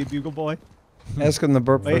Boogie Woogie Bugle Boy. Ask him the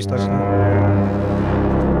burp Wait. first. Actually.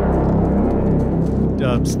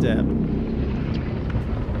 Dubstep.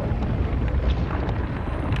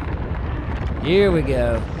 Here we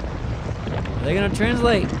go. Are they gonna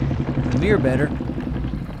translate? The mirror better.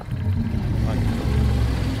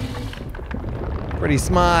 Pretty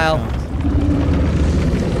smile.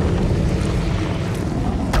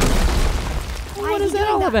 What is that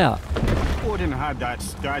all about? Odin had that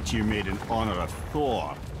statue made in honor of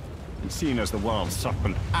Thor. And seeing as the world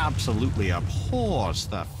serpent absolutely abhors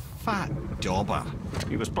the fat dauber,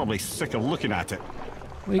 he was probably sick of looking at it.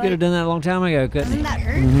 Well, you could have done that a long time ago, couldn't you? Doesn't that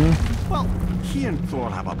hurt? Well, he and Thor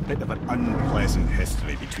have a bit of an unpleasant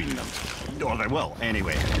history between them. Or they will,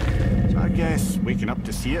 anyway. So I guess waking up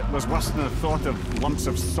to see it was worse than the thought of lumps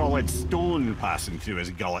of solid stone passing through his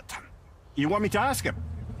gullet. You want me to ask him?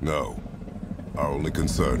 No. Our only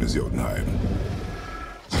concern is Jotunheim.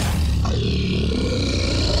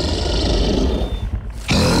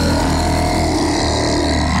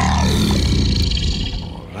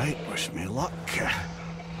 All right, wish me luck.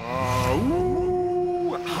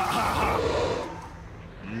 Ooh, ha, ha, ha.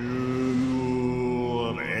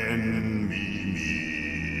 You'll envy me.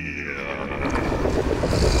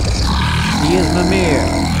 He is Mimir.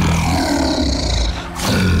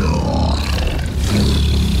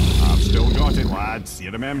 I've still got it, lads. He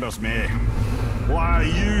remembers me. Why,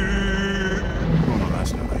 you... Oh, no,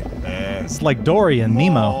 that's not right. It's like Dory and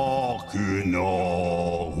Nemo. Remember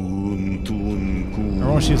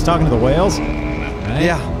when she was talking to the whales? Right?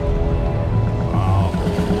 Yeah.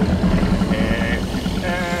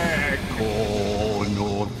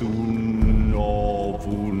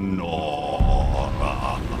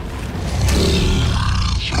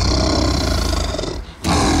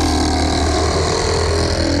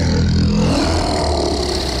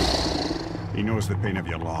 He knows the pain of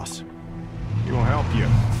your loss. He will help you.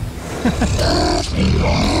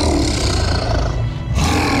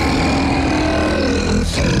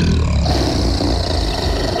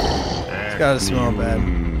 It's gotta smell bad.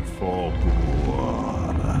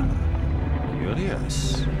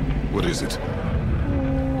 Curious. What is it?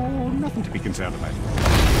 Oh, nothing to be concerned about.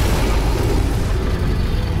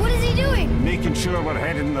 What is he doing? Making sure we're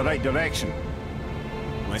headed in the right direction.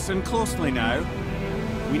 Listen closely now.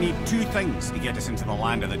 We need two things to get us into the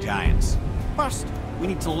land of the giants. First, we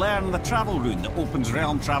need to learn the travel rune that opens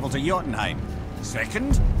realm travel to Jotunheim.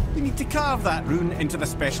 Second, we need to carve that rune into the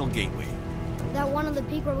special gateway. That one on the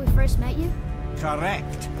peak where we first met you?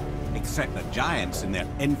 Correct. Except the giants, in their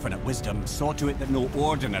infinite wisdom, saw to it that no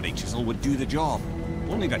ordinary chisel would do the job.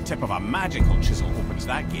 Only the tip of a magical chisel opens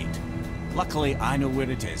that gate. Luckily, I know where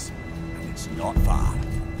it is, and it's not far.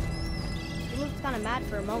 You looked kind of mad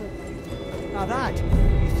for a moment. Now that,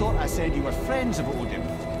 you thought I said you were friends of Odin.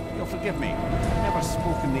 You'll forgive me. I've never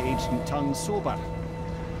spoken the ancient tongue sober.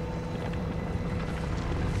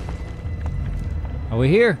 Are we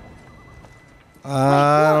here?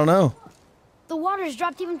 I don't know. The water's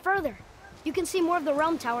dropped even further. You can see more of the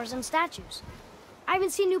realm towers and statues. I even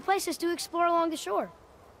see new places to explore along the shore.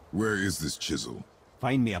 Where is this chisel?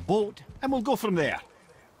 Find me a boat, and we'll go from there.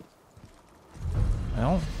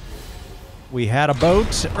 Well, we had a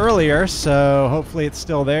boat earlier, so hopefully it's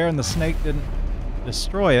still there and the snake didn't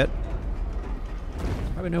destroy it.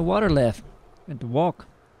 Probably no water left. We had to walk.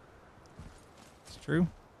 It's true.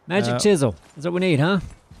 Magic chisel. That's what we need, huh?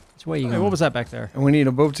 Which way you Hey, going? what was that back there? And we need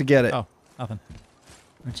a boat to get it. Oh, nothing.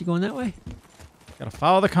 Aren't you going that way? Gotta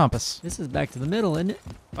follow the compass. This is back to the middle, isn't it?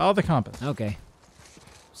 Follow the compass. Okay.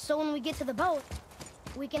 So when we get to the boat,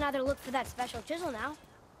 we can either look for that special chisel now,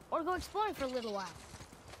 or go exploring for a little while.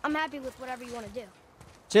 I'm happy with whatever you want to do.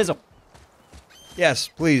 Chisel. Yes,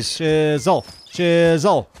 please. Chisel.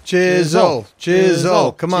 Chisel. Chisel.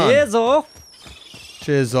 Chisel. Come on. Chisel.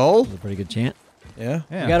 Chisel. That's a pretty good chant. Yeah.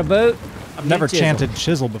 You got a boat? I've never Chisel. chanted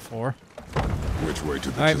chisel before. Which way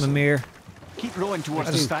to the All right, chisel? Mimir. Keep rowing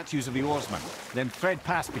towards the statues of the oarsmen, then thread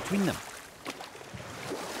past between them.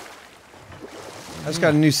 I just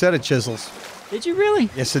got a new set of chisels. Did you really?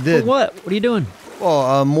 Yes, I did. For what? What are you doing?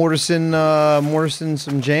 Well, mortising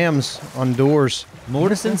some jams on doors.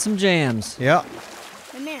 Mortising some jams. Yeah.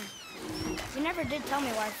 Mimir, you never did tell me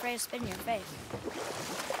why Freya spit in your face.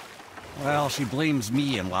 Well, she blames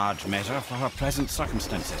me in large measure for her present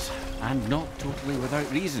circumstances, and not totally without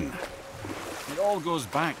reason. It all goes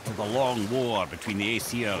back to the long war between the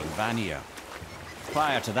Aesir and Vanir.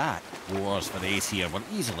 Prior to that, wars for the Aesir were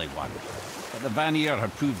easily won, but the Vanir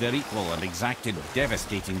had proved their equal and exacted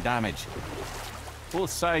devastating damage.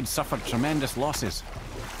 Both sides suffered tremendous losses,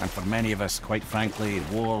 and for many of us, quite frankly,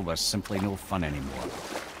 war was simply no fun anymore,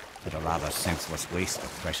 but a rather senseless waste of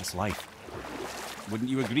precious life. Wouldn't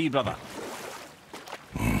you agree, brother?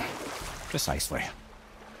 Precisely.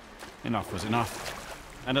 Enough was enough.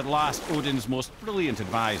 And at last, Odin's most brilliant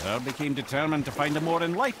advisor became determined to find a more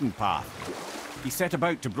enlightened path. He set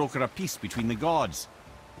about to broker a peace between the gods.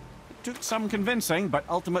 It took some convincing, but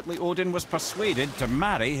ultimately Odin was persuaded to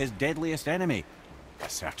marry his deadliest enemy, a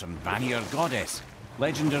certain Vanir goddess,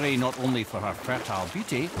 legendary not only for her fertile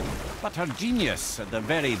beauty, but her genius at the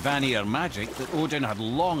very Vanir magic that Odin had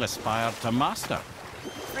long aspired to master.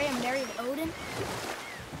 Freya married Odin?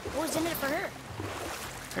 What was in it for her?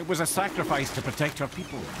 It was a sacrifice to protect her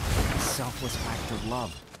people, a selfless act of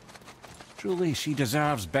love. Truly, she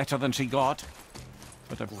deserves better than she got.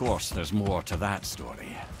 But of course, there's more to that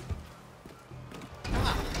story.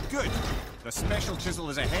 Ah, good. The special chisel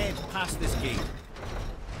is ahead past this gate.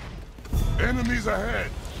 Enemies ahead.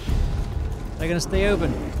 They're gonna stay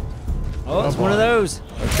open. Oh, it's one of those.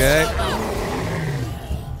 Okay.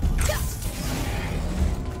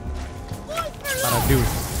 Gotta do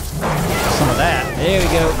some of that. There we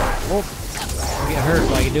go. Oh, don't get hurt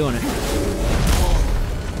while you're doing it.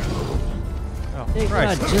 Oh, Hey, what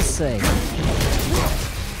Christ. did I just say?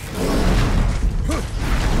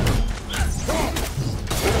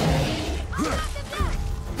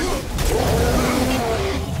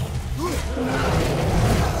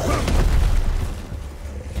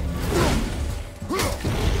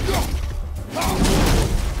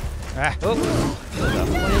 Ah. Oh,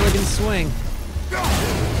 funny looking swing.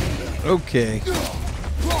 Okay.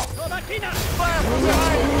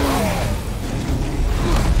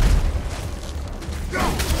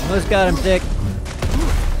 Almost got him, Dick.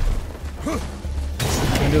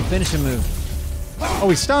 Gonna do a finishing move. Oh,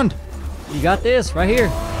 he's stunned. You got this right here.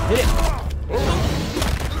 Hit it.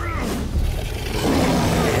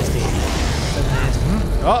 Nasty. So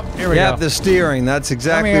nasty. Oh, here we Yep, go. the steering. That's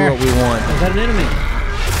exactly here. what we want. Is that an enemy?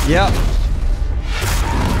 Yep.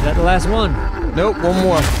 Is that the last one? Nope, one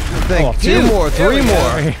more. I think. Oh, Two phew. more, There we three go.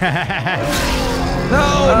 more.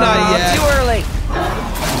 No, not yet. Too early.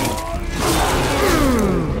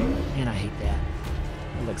 Man, I hate that.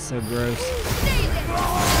 That looks so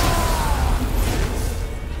gross.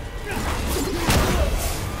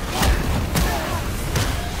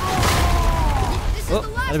 Oh,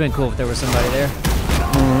 that'd have been cool if there was somebody there.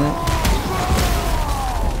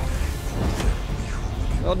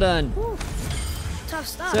 Well done. Tough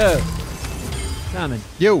stuff. So, Simon,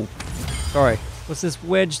 Yo. Sorry. what's this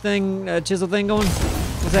wedge thing, chisel thing going?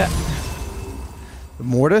 What's that? The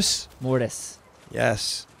mortise? Mortise.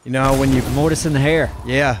 Yes. You know when you... Mortise in the hair.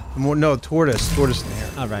 Yeah. No, tortoise. Tortoise in the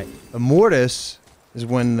hair. All right. A mortise is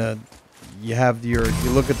when you have you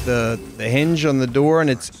look at the hinge on the door and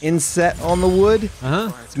it's inset on the wood.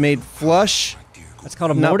 Uh-huh. It's made flush. That's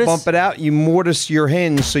called a Not mortise? bump it out. You mortise your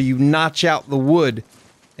hinge so you notch out the wood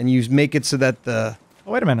and you make it so that the...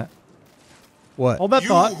 Oh, wait a minute. What? Hold that You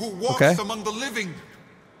thought. who walks Okay. among the living,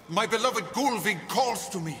 my beloved Gulvig calls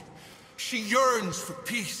to me. She yearns for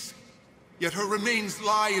peace, yet her remains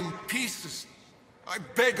lie in pieces. I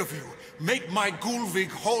beg of you, make my Gulvig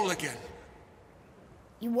whole again.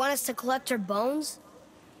 You want us to collect her bones?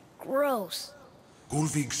 Gross.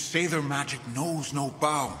 Gulvig's Sather magic knows no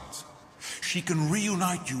bounds. She can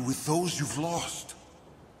reunite you with those you've lost.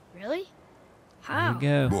 Really? There How? you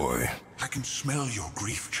go. Boy, I can smell your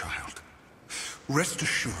grief, child. Rest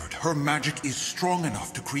assured, her magic is strong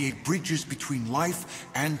enough to create bridges between life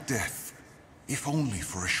and death, if only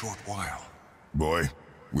for a short while. Boy,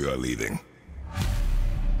 we are leaving.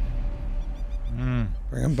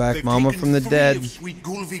 Bring him back, They've Mama taken from the 3 dead. of Sweet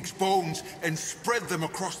Gulvig's bones and spread them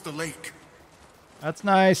across the lake. That's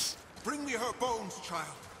nice. Bring me her bones, child.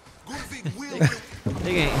 Gulvig will...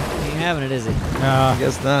 He ain't having it, is he? I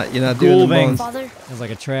guess not. You're not doing the Gulving. bones. Father, Sounds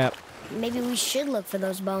like a trap. maybe we should look for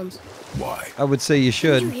those bones. Why? I would say you Did you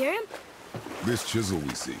should. hear him? This chisel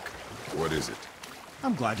we seek. What is it?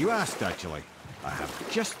 I'm glad you asked, actually. I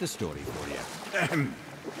have just the story for you.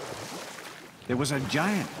 There was a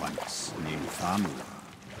giant once named Thamur.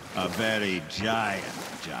 A very giant,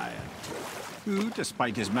 who,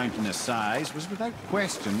 despite his mountainous size, was without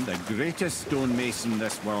question the greatest stonemason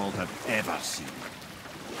this world had ever seen.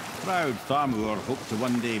 Proud Thamur hoped to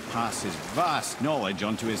one day pass his vast knowledge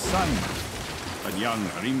on to his son. But young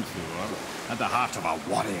Hrimthur had the heart of a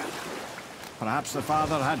warrior. Perhaps the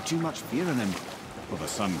father had too much fear in him, or the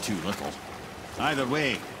son too little. Either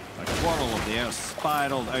way, the quarrel of theirs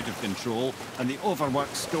spiraled out of control, and the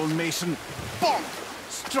overworked stonemason, bonk,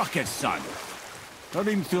 struck his son.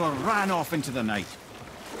 Hrimthur ran off into the night.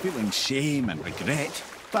 Feeling shame and regret,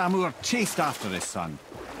 Thamur chased after his son,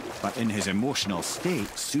 but in his emotional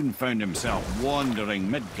state soon found himself wandering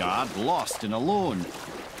Midgard, lost and alone.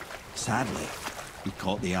 Sadly, he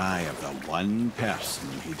caught the eye of the one person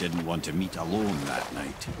he didn't want to meet alone that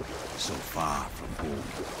night, so far from home.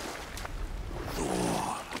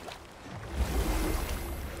 Thor.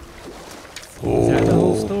 Is that the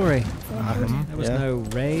whole story? There was no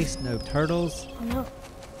race, no turtles. Oh no.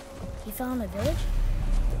 He fell in the village?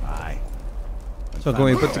 Aye. So can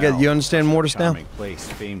we put together? You understand Mortis now? Yeah,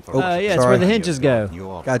 it's where the hinges go.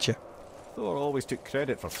 Gotcha. Thor always took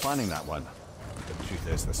credit for planning that one. The truth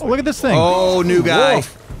is, this look at this thing. Oh, new guy.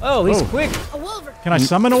 Wolf. Oh, he's quick. A wolver. Can I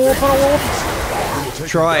summon a wolf on a wolf?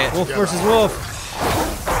 Try it. Wolf versus wolf.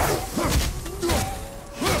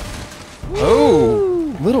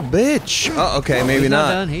 Oh, little bitch. Oh, okay, maybe He's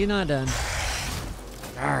not. done. He's not done.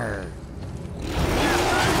 Arr.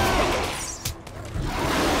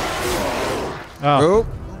 Oh.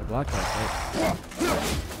 I blocked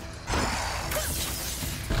that.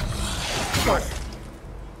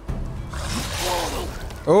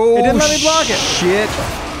 Oh, It didn't let me block it. Shit.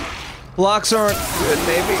 Blocks aren't good,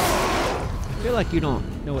 baby. I feel like you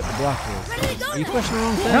don't know what the block is. Are you pushing the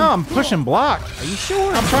wrong thing? No, I'm pushing block. Are you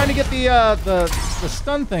sure? I'm trying to get the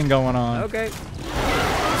stun thing going on. Okay.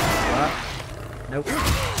 Nope.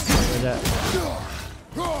 Where's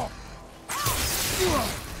that?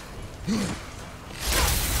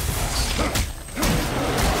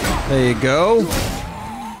 There you go.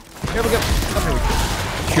 Here we go.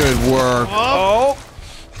 Good work. Oh.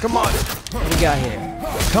 Come on. What do we got here?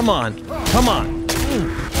 Come on. Come on.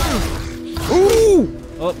 Ooh.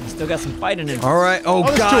 Oh, still got some fighting in it. All right. Oh,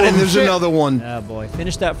 there's two God, of and them. there's Shit. another one. Oh, boy.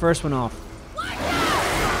 Finish that first one off.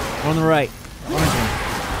 On the right.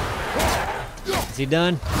 Is he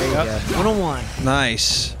done? There you go. One-on-one.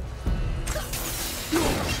 Nice.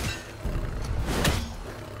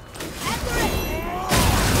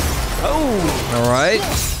 Oh! All right.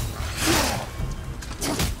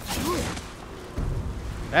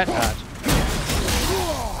 That dodge.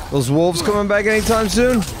 Those wolves coming back anytime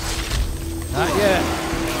soon? Not yet.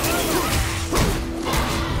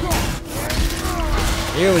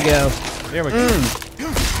 Here we go. There we go.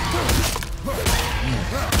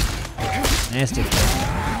 Nasty.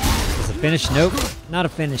 Is it a finish? Nope. Not a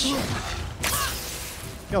finish.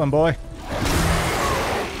 Kill him, boy.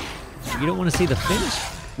 You don't want to see the finish?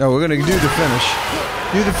 No, we're gonna do the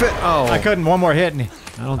finish. Do the fit. Oh, I couldn't. One more hit, and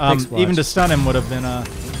I don't think so. even to stun him would have been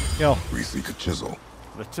kill. We seek a chisel.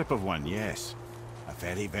 The tip of one, yes. A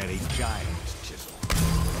very, very giant chisel.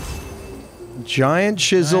 giant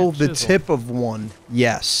chisel, the chisel. tip of one.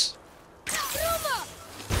 Yes.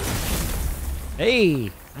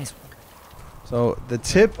 Hey, nice one. So the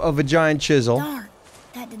tip of a giant chisel. Darn,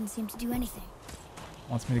 that didn't seem to do anything.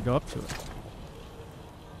 Wants me to go up to it.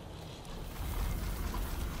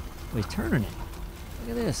 Oh, he's turning it.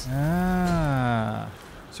 Look at this. Ah.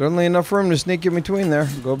 Certainly enough room to sneak in between there.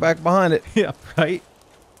 Go back behind it. Yeah, right.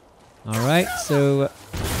 All right, so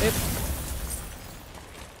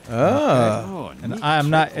Ah. Oh, And neat I'm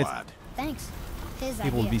not. trick, It's, lad. Thanks. His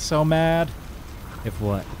people would idea. be so mad if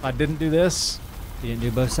what? if I didn't do this. You didn't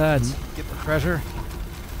do both sides. Get the treasure.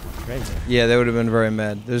 Crazy. Yeah, they would have been very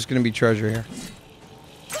mad. There's going to be treasure here.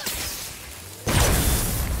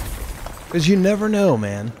 Because you never know,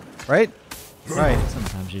 man. Right? Right.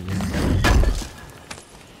 Sometimes you do.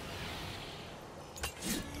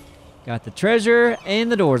 Got the treasure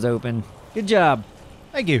and the doors open. Good job.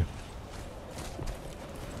 Thank you.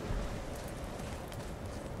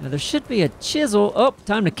 Now there should be a chisel. Oh,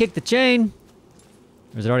 time to kick the chain.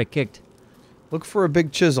 Or is it already kicked? Look for a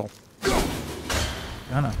big chisel.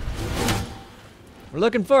 Gonna. We're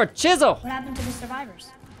looking for a chisel. What happened to the survivors?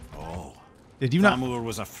 Oh. Did you not? Thamur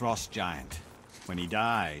was a frost giant. When he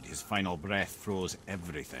died, his final breath froze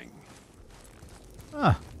everything.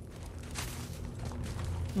 Ah.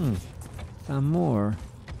 Thamur,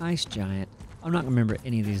 ice giant. I'm not gonna remember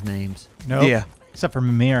any of these names. Nope. Yeah. Except for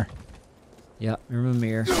Mimir. Yeah, remember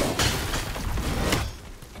Mir.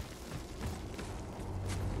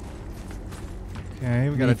 Okay,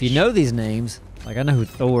 we I got. mean, if you know these names, like I know who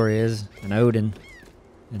Thor is, and Odin,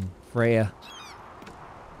 and Freya.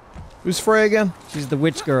 Who's Freya again? She's the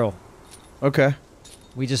witch girl. Okay.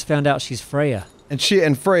 We just found out she's Freya. And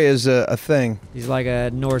Freya is a thing. She's like a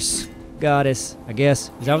Norse goddess, I guess.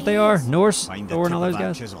 Is that what they are? Norse? Find the Thor tip and all of those that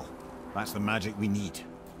guys? chisel. That's the magic we need.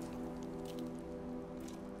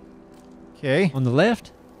 Okay. On the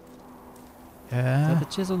left? Is Yeah. that the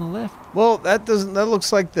chisel on the left? Well, that doesn't. That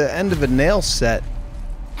looks like the end of a nail set.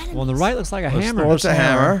 Well, on the right looks like a hammer. What's a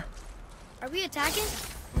hammer? Are we attacking?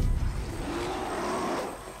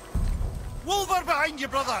 Wolver behind you,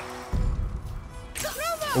 brother!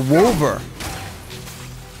 A wolver.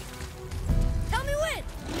 Tell me when.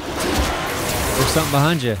 There's something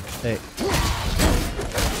behind you. Hey.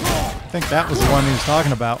 I think that was the one he was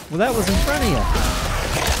talking about. Well, that was in front of you.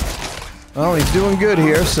 Well, he's doing good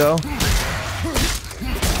here, so.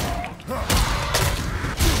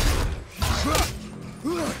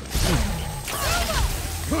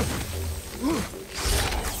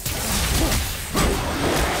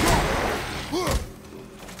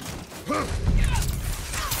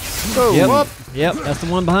 Oh, Yep. whoop. Yep, that's the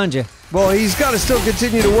one behind you. Well, he's got to still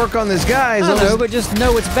continue to work on this guy. I know, but just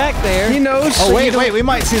know it's back there. He knows. Oh, so wait, you wait. We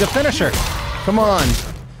might see the finisher. Come on.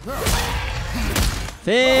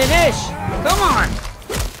 Finish! Come on!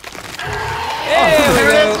 There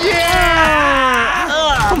we go. Yeah!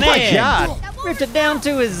 Oh, my man. God. Ripped it down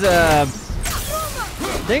to his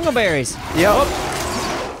dingleberries. Yep.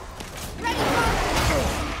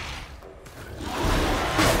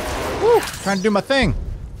 Woo, trying to do my thing.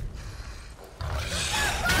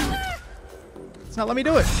 It's not letting me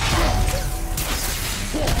do it.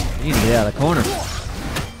 You need to get out of the corner.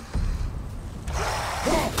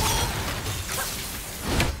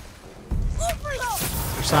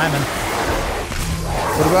 For Simon.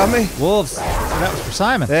 What about me? Wolves. So that was for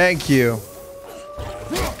Simon. Thank you.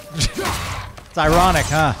 It's ironic,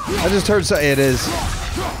 huh? I just heard so. It is.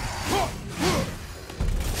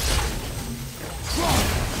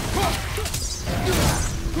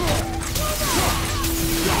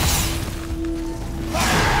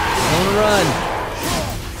 On the run.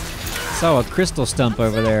 Saw a crystal stump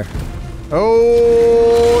over there.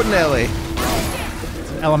 Oh, Nelly.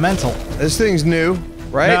 It's an elemental. This thing's new,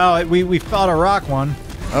 right? No, we fought a rock one.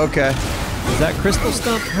 Okay. Is that crystal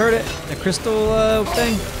stump? Heard it? The crystal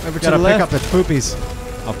thing? Over to Gotta the pick left? up the poopies.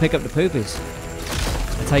 I'll pick up the poopies.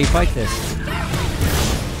 That's how you fight this.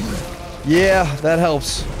 Yeah, that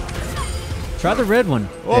helps. Try the red one.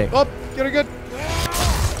 Oh, Hey. oh, get it good.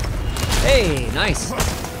 Hey, nice.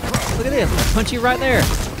 Look at this. I'll punch you right there.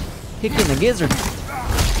 Kick you in the gizzard.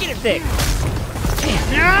 Get it thick.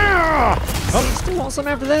 Yeah! Oh, you still want some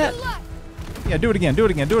after that? Yeah, do it again, do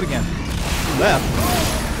it again, do it again. Left.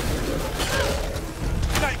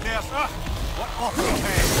 Nightmare, sir! What awful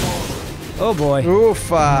pain! Oh boy. Oof,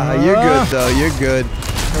 you're good though. You're good.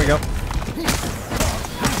 Here we go.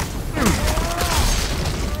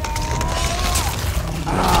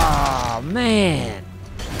 Oh man.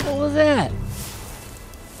 What was that?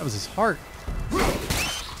 That was his heart.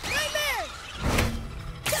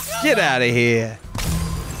 Get out of here.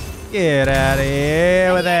 Get out of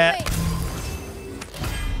here with that.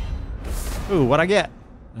 Ooh, what'd I get?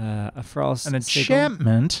 A frost. An sickle.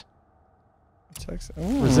 enchantment.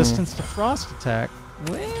 Ooh. Resistance to frost attack.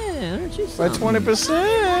 Well, aren't you By something?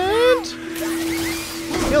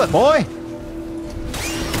 20%. Kill it, boy.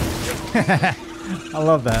 I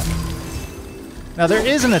love that. Now there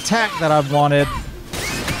is an attack that I've wanted.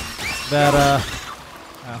 That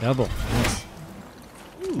Double. Nice.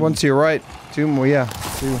 Once you're right. Two more, yeah.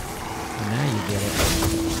 Two. And now you get it.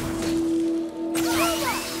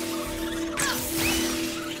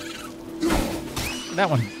 that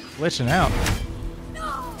one glitching out.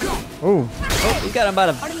 Oh. Oh, you got him by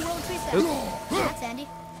the. That's Andy.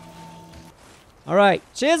 All right,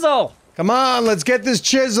 chisel. Come on, let's get this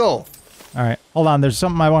chisel. All right, hold on. There's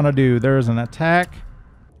something I want to do. There's an attack.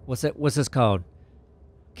 What's it? What's this called?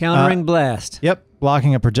 Countering blast. Yep,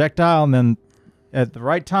 blocking a projectile and then at the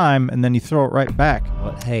right time, and then you throw it right back.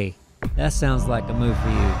 Well, hey, that sounds like a move for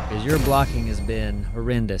you, because your blocking has been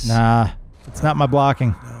horrendous. Nah, it's not my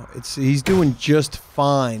blocking. No, he's doing just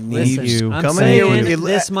fine. Listen, you. I'm Come in saying here with your-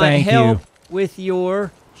 this might Thank help you. with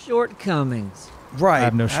your shortcomings. Right. I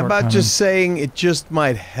have no How about just saying it just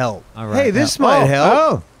might help? All right. Hey, this might help.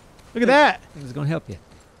 Oh, look at that. I think it's gonna help you.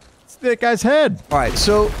 It's that guy's head. All right,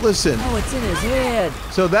 so listen. Oh, it's in his head.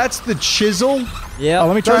 So that's the chisel. Yeah. Oh,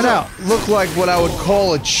 let me try it Doesn't out. look like what I would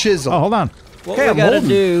call a chisel. Oh, hold on. What Okay, we I'm gotta holding.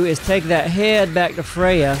 do is take that head back to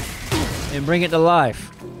Freya and bring it to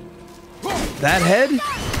life. That head?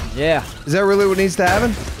 Yeah. Is that really what needs to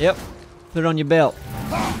happen? Yep. Put it on your belt.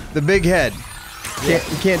 The big head. You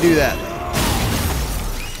can't do that.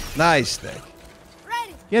 Nice thing.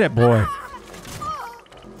 Ready. Get it, boy.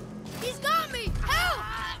 He's got me.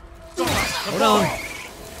 Help! Hold on.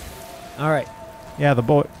 All right. Yeah, the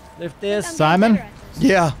boy. Lift this. Simon?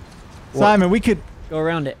 Yeah. Simon, we could go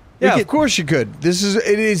around it. Yeah, of course you could. It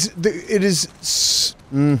is.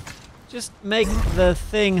 Just make the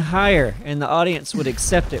thing higher, and the audience would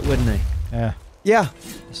accept it, wouldn't they? Yeah. Yeah.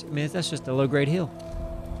 I mean, that's just a low-grade hill.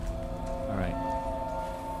 All right.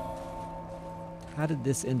 How did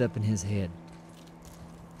this end up in his head?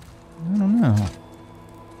 I don't know.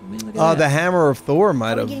 I mean, look at that. The hammer of Thor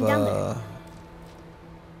might How are we getting down there? have.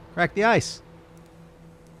 Crack the ice.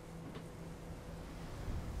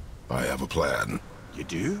 I have a plan. You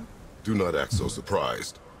do? Do not act so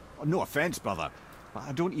surprised. Oh, no offense, brother, but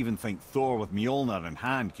I don't even think Thor with Mjolnir in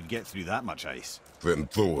hand could get through that much ice. Then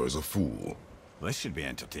Thor's a fool. This should be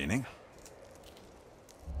entertaining.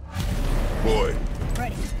 Boy.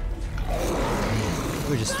 Ready.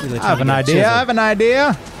 We're just really I have an idea. I have an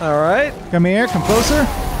idea. All right. Come here. Come closer.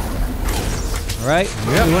 All right.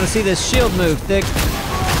 Yep. We want to see this shield move, Thick.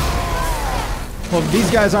 Well, these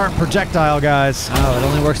guys aren't projectile guys. Oh, it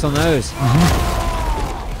only works on those.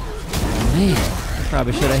 Man, I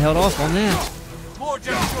probably should have held off on that. More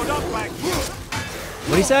just showed up back here.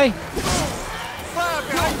 What'd he say? Fire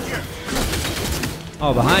behind you.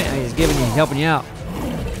 Oh, behind. He's helping you out.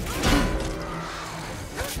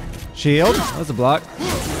 Shield. That was a block.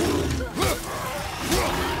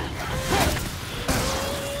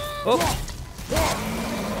 Oh.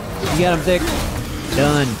 You got him, Thick.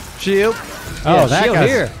 Done. Shield. Oh, Yeah, that shield guy's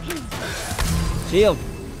here. Shield.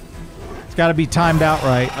 It's got to be timed out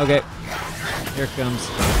right. Okay. Here it comes.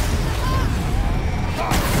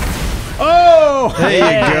 Oh! There you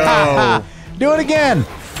go. Do it again.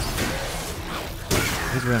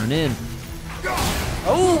 He's running in.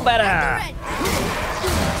 Oh, better.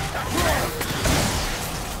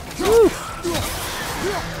 Woo.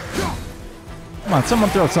 Come on, someone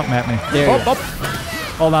throw something at me. There you go.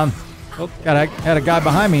 Hold on. Oh, had a guy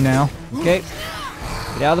behind me now. Okay.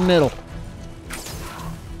 Get out of the middle.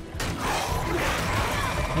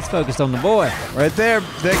 He's focused on the boy. Right there.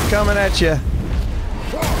 They're coming at you.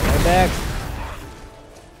 Right back.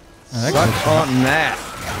 Suck on that.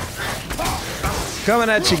 Coming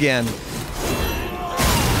at you again.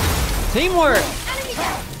 Teamwork.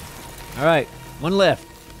 All right. One left.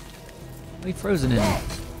 What are you frozen in?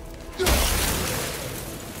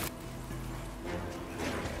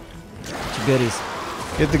 Get your goodies.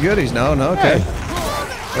 Get the goodies. No, okay. Hey.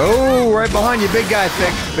 Oh, right behind you, big guy,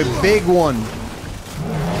 Thick. The big one.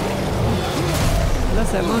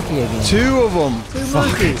 That's that monkey again. Two of them. Two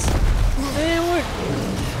monkeys. Man, what?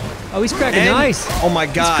 Oh, he's cracking the ice. Oh my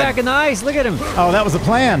God. He's cracking the ice. Look at him. Oh, that was the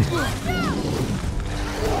plan.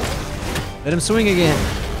 Let him swing again.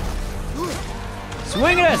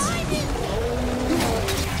 Swing at us.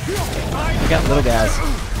 We got little guys.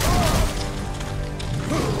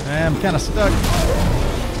 I'm kind of stuck.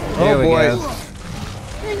 There we boy. go.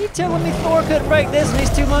 Man, you telling me Thor couldn't break this and these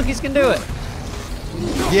two monkeys can do it?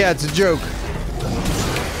 Yeah, it's a joke.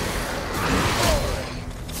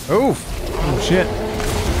 Oof. Oh, shit.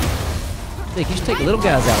 I think you should take the little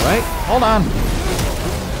guys out, right? Hold on.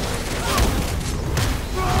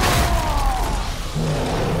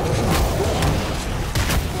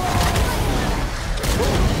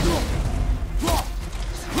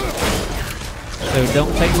 So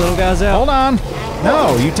don't take the little guys out? Hold on.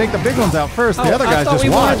 No, you take the big ones out first. The other guys just we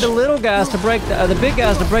watch. wanted the little guys to break the big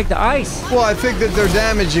guys to break the ice. Well, I think that they're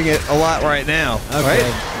damaging it a lot right now. Okay.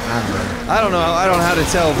 Right? I don't know. I don't know how to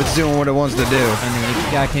tell if it's doing what it wants to do. I mean,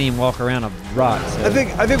 the guy can't even walk around a rock. So. I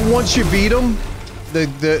think once you beat them,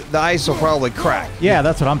 the ice will probably crack. Yeah,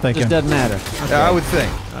 that's what I'm thinking. Just doesn't matter. Okay. I would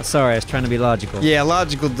think. Sorry, I was trying to be logical. Yeah,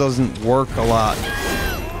 logical doesn't work a lot.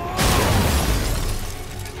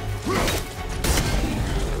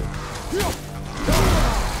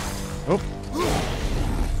 Oh.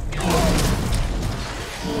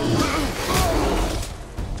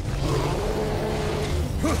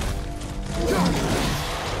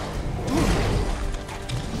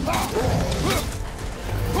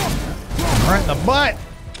 Right in the butt.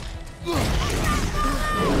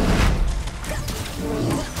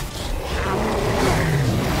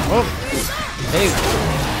 Oh. Hey.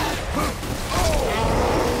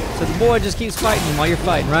 So the boy just keeps fighting while you're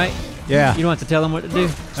fighting, right? Yeah. You don't have to tell him what to do?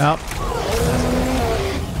 Yep.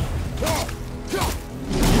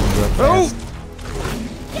 Oh!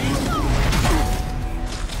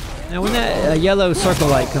 Now when that yellow circle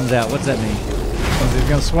light comes out, what's that mean? He's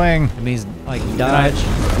gonna swing. It means like dodge,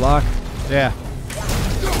 block. Yeah.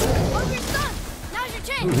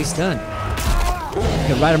 Ooh, he's stunned. You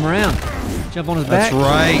can ride him around. Jump on his back. That's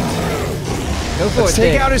right. Go for Let's it,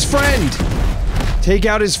 take Dick. out his friend. Take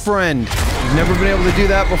out his friend. You've never been able to do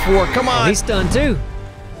that before. Come on. Oh, he's stunned too.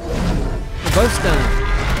 They're both stunned.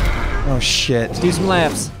 Oh shit. Let's do some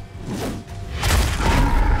laps.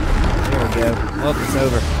 There we go. Oh, it's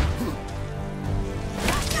over.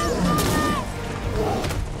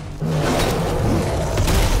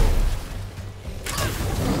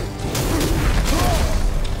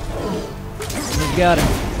 He's got him.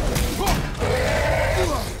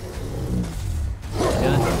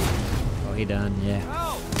 Done? Oh, he done,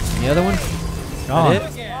 yeah. And the other one? Gone.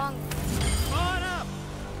 That it?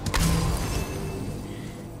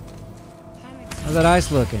 How's that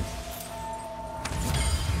ice looking?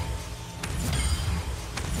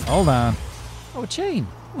 Hold on. Oh, a chain.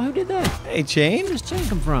 Well, who did that? Hey, chain? Where does chain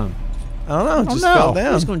come from? I don't know. It just no. fell I'm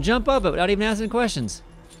down. just going to jump up it without even asking questions.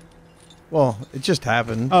 Well, it just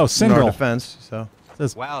happened. Oh, in our Syndrle. defense. So.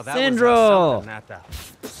 Wow, that Syndrle. was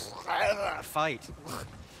something at fight.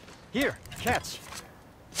 Here, catch.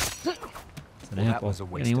 It's an Well, that apple. was a You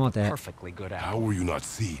waste don't even of want that. perfectly good apple. How were you not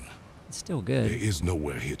seen? It's still There good. is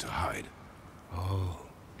nowhere here to hide. Oh,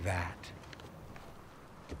 that.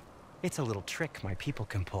 It's a little trick my people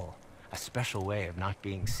can pull. A special way of not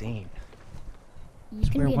being seen. You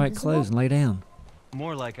Just can wear be white invisible? clothes and lay down.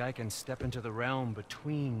 More like I can step into the realm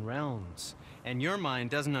between realms. And your mind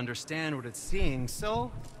doesn't understand what it's seeing,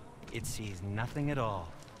 so it sees nothing at all.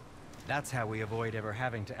 That's how we avoid ever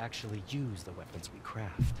having to actually use the weapons we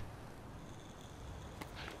craft.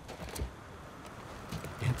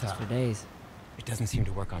 For days. It doesn't seem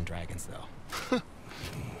to work on dragons, though.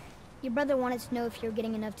 Your brother wanted to know if you're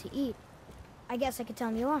getting enough to eat. I guess I could tell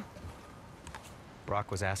him you are. Brock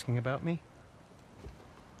was asking about me?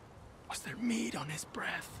 Was there meat on his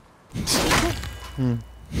breath? He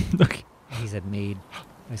said mead.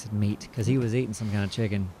 I said meat, because he was eating some kind of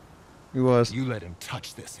chicken. He was. You let him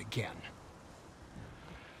touch this again.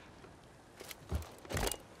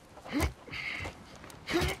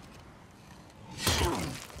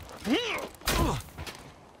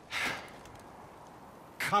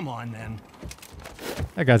 Come on, then.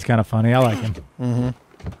 That guy's kind of funny. I like him. Mm-hmm.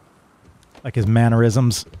 Like his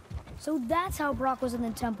mannerisms. So that's how Brock was in the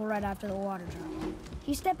temple right after the water drop.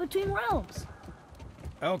 He stepped between realms.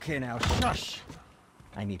 Okay, now shush.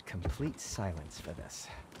 I need complete silence for this.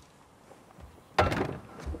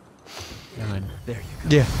 Done. There you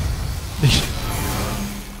go. Yeah.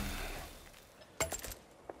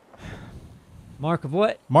 Mark of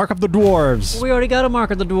what? Mark of the dwarves. We already got a mark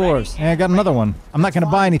of the dwarves. And I got another one. I'm not going to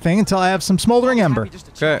buy anything until I have some smoldering ember.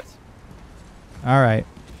 Okay. All right.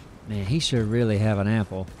 Man, he should really have an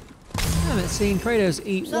apple. I haven't seen Kratos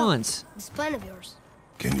eat So, once. this plan of yours.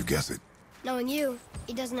 Can you guess it? Knowing you,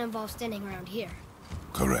 it doesn't involve standing around here.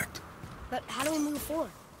 Correct. But how do we move forward?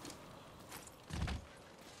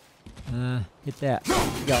 Hit that.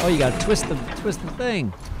 You got to twist the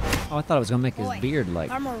thing. Oh, I thought it was gonna make his beard like.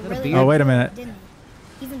 Armor Is that a really beard? Oh, wait a minute. didn't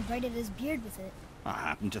he? Even braided his beard with it. I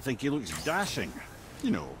happen to think he looks dashing.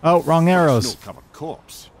 You know. Oh, wrong arrows. Snow-covered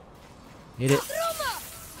corpse. Hit it.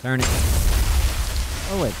 Turn it.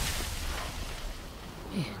 Oh wait.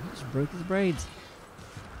 Man, he just broke his braids.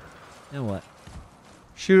 Now what?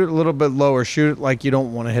 Shoot it a little bit lower. Shoot it like you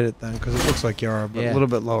don't want to hit it then, because it looks like you are, but a little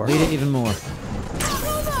bit lower. Lead it even more.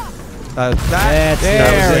 That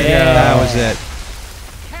was it.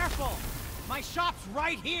 Careful! My shop's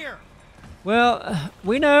right here! Well,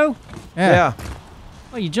 we know. Yeah.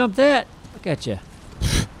 Oh, you jumped that. Look at you.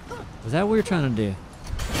 Was that what you're trying to do?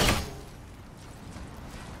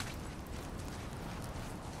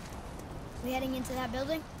 We heading into that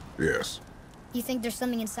building? Yes. You think there's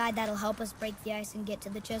something inside that'll help us break the ice and get to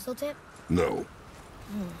the chisel tip? No.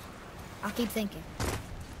 I'll keep thinking.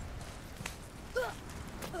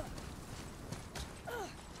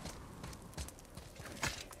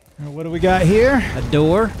 What do we got here? A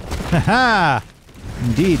door. Haha.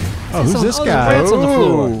 Indeed. Oh, who's this the guy? rats on the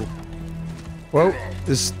floor. Ooh. Well,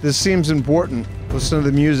 this seems important. Listen to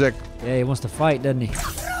the music. Yeah, he wants to fight, doesn't he?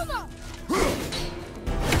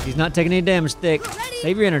 He's not taking any damage, Thick.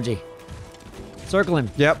 Save your energy. Circle him.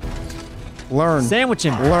 Yep. Learn. Sandwich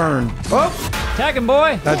him. Learn. Oh! Attack him,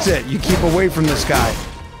 boy. That's it. You keep away from this guy.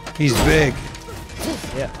 He's big.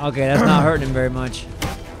 Yeah, okay, that's not hurting him very much.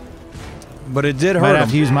 But it did Might hurt have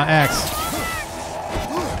to him. use my axe.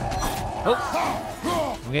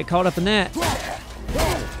 Oh. Don't get caught up in that.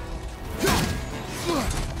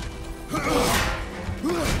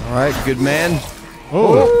 All right, good man.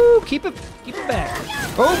 Oh, keep it back.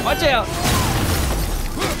 Oh, Watch out.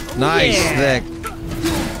 nice, Yeah. Thick.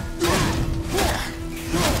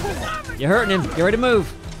 You're hurting him. Get ready to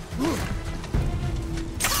move.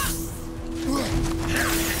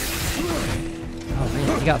 Oh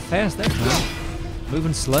man, he got fast that time.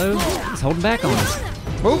 Moving slow. He's holding back on us.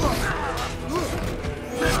 Oh.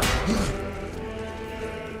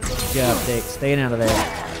 Good job, Dick. Staying out of there.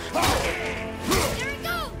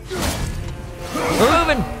 We're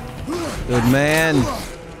moving. Good man.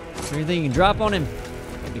 Is there anything you can drop on him?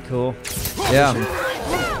 That'd be cool. Yeah.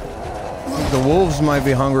 The wolves might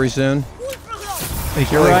be hungry soon. I think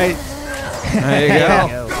you're right. There you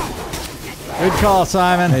go. Good call,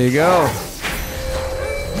 Simon. There you go.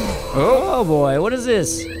 Oh boy, what is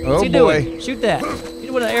this? What's Oh, he boy. doing? Shoot that. Shoot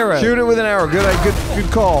it with an arrow. Shoot it with an arrow. Good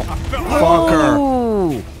call. Fucker.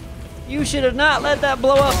 Ooh. You should have not let that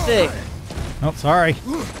blow up, Dick. Oh, sorry.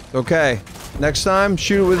 Okay. Next time,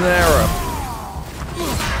 shoot it with an arrow.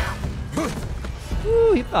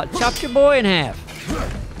 Ooh, he about chopped your boy in half.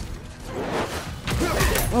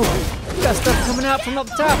 Oh, you got stuff coming out from up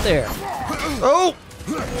top there. Oh!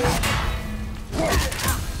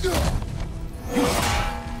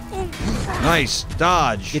 Nice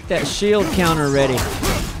dodge. Get that shield counter ready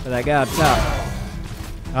for that guy up top.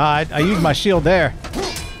 I used my shield there.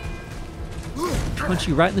 Punch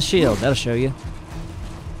you right in the shield. That'll show you.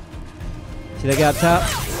 See that guy up top?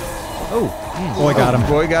 Oh, man. Boy got him.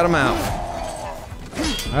 Boy got him out.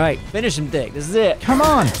 All right, finish him, Dick. This is it. Come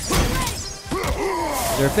on. Is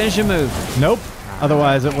there a finishing move? Nope.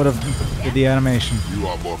 Otherwise, it would have did the animation. You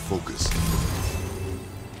are more focused.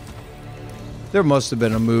 There must have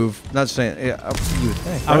been a move. Not saying. Yeah, you would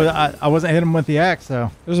think. I wasn't hitting him with the axe,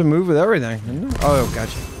 though. There's a move with everything, isn't there? Oh,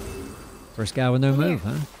 gotcha. First guy with no move,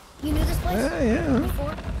 huh? You knew this place? Yeah.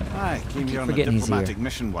 Before? I came here on a forgetting he's diplomatic here.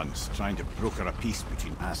 mission once, trying to broker a peace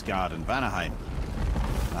between Asgard and Vanaheim.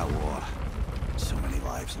 That war. So many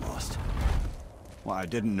lives lost. What I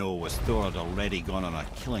didn't know was Thor had already gone on a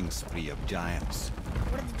killing spree of giants.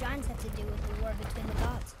 What did the giants have to do with the war between the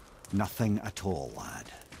gods? Nothing at all, lad.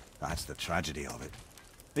 That's the tragedy of it.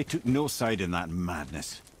 They took no side in that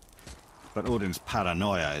madness. But Odin's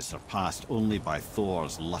paranoia is surpassed only by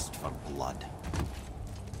Thor's lust for blood.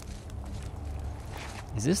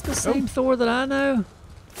 Is this the same Thor that I know?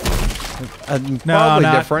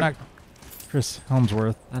 Probably different. Not Chris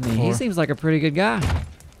Helmsworth. I mean, he seems like a pretty good guy.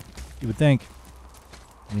 You would think.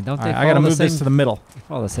 I mean, don't All they right, follow I gotta the move same, this to the middle. they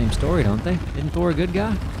follow the same story, don't they? Isn't Thor a good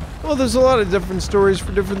guy? Well, there's a lot of different stories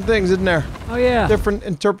for different things, isn't there? Oh, yeah. Different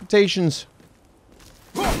interpretations.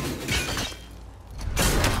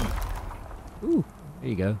 Ooh, there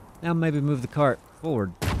you go. Now maybe move the cart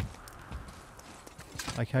forward.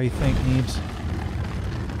 Like how you think, Neebs.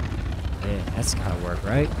 Yeah, that's gotta work,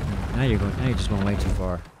 right? Now you're just going way too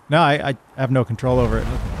far. No, I have no control over it.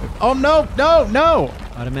 Oh no, no, no!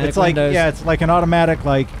 Automatic It's like windows. yeah, it's like an automatic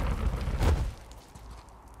like.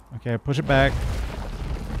 Okay, push it back.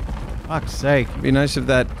 Fuck's sake! It'd be nice if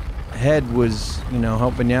that head was, you know,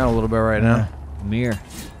 helping you out a little bit right now. Mirror.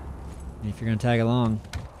 If you're gonna tag along.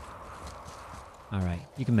 All right,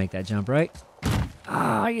 you can make that jump, right?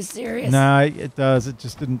 Ah, are you serious? No, it does. It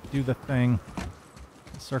just didn't do the thing.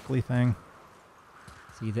 The circly thing.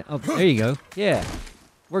 See that? Oh, there you go. Yeah,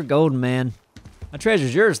 we're golden, man. My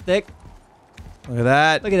treasure's yours, Thick. Look at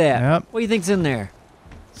that. Look at that. Yep. What do you think's in there?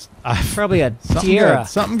 Probably a Something tiara. good.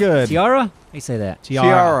 Something good. Tiara? How do you say that?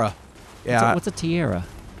 Tiara. Yeah. What's a tiara?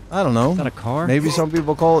 I don't know. Is that a car? Maybe some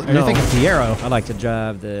people call it. I think it's Tiara. I like to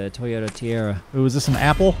drive the Toyota Tiara. Ooh, is this an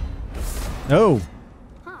apple? No.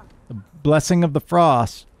 The blessing of the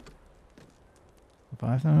frost.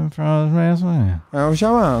 5,000 frost. All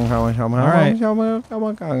right.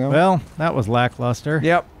 Well, that was lackluster.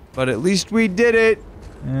 Yep. But at least we did it.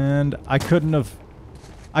 And I couldn't have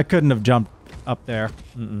jumped up there.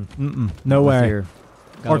 No way.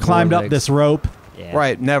 Or climbed up this rope. Yeah.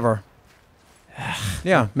 Right. Never.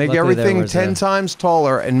 Yeah. Make Luckily everything there was 10 times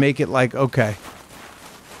taller and make it like okay.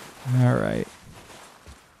 All right.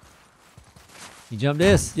 You jump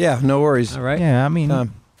this? Yeah. No worries. All right. Yeah, I mean,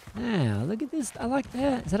 Yeah, look at this. I like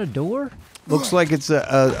that. Is that a door? Looks like it's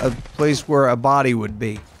a place where a body would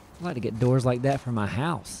be. I'd like to get doors like that for my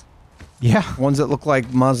house. yeah. Ones that look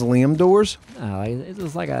like mausoleum doors. No, it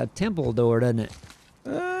looks like a temple door, doesn't it?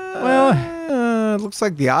 Well, it looks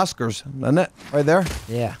like the Oscars, doesn't it? Right there.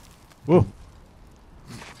 Yeah. Whoa.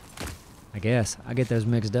 I guess. I get those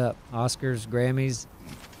mixed up. Oscars, Grammys.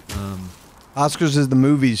 Oscars is the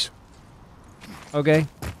movies. Okay.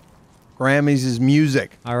 Grammys is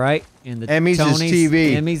music. All right. And the Emmys Tonys, is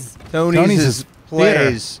TV. Emmys. Tony's is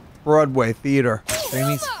plays. Broadway theater.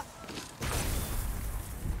 Grammys.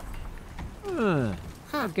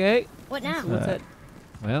 Okay. What now? What's that?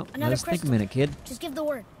 Well, Another let's think a crystal. minute, kid. Just give the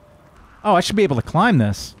word. Oh, I should be able to climb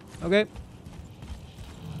this. Okay.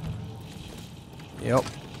 Yep.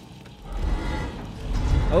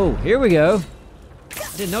 Oh, here we go.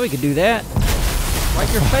 Didn't know he could do that.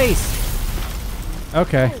 Right your face.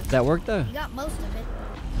 Okay. Does that work though? You got most of it.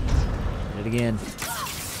 Did it again.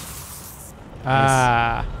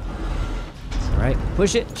 Ah. All right,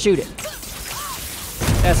 push it, shoot it.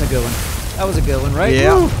 That's a good one. That was a good one, right?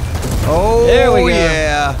 Yeah. Woo. Oh, there we go.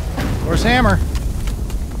 Yeah. Where's Hammer?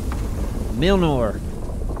 Milnor.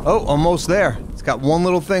 Oh, almost there. It's got one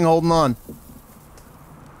little thing holding on.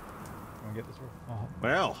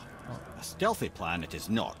 Well, a stealthy plan it is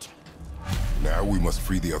not. Now we must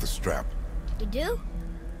free the other strap. We do?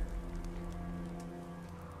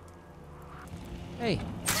 Hey,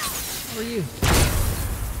 how are you?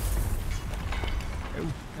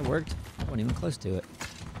 Oh, that worked. I wasn't even close to it.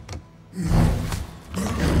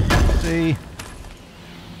 Let's see.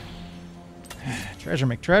 Treasure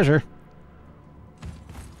McTreasure.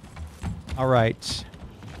 All right.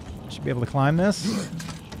 Should be able to climb this.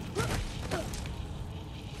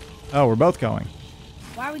 Oh, we're both going.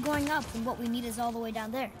 Why are we going up when what we need is all the way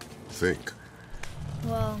down there? Think.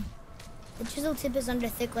 Well, the chisel tip is under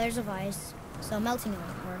thick layers of ice, so melting it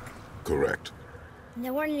won't work. Correct. And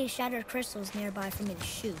there weren't any shattered crystals nearby for me to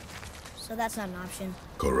shoot, so that's not an option.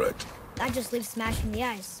 Correct. That just leaves smashing the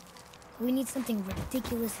ice. We need something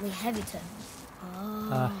ridiculously heavy to... Oh,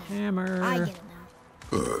 A hammer. I get it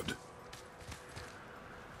now. Good.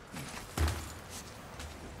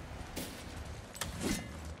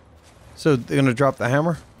 So they're gonna drop the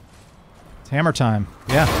hammer? It's hammer time.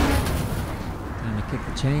 Yeah. Time to kick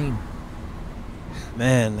the chain.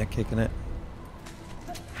 Man, they're kicking it.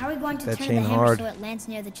 How are we going to That turn chain the hammer hard. so it lands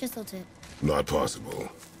near the chisel tip? Not possible.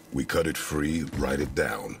 We cut it free, write it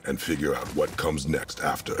down, and figure out what comes next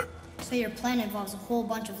after. So your plan involves a whole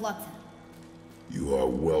bunch of luck then? You are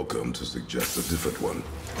welcome to suggest a different one.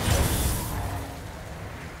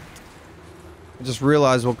 I just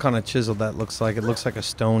realized what kind of chisel that looks like. It looks like a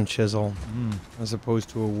stone chisel, as opposed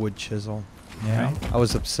to a wood chisel. Yeah. I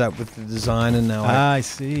was upset with the design, and now I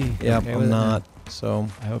see. Yep, Okay with I'm it now. not. So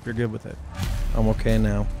I hope you're good with it. I'm okay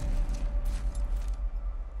now.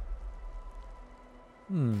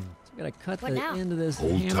 So we gotta cut What the now? end of this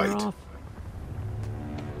Hold hammer tight. off.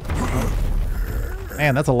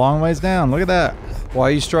 Man, that's a long ways down. Look at that. Why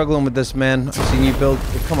are you struggling with this, man? I've seen you build.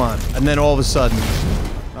 Come on. And then all of a sudden,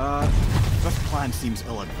 This plan seems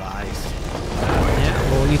ill-advised.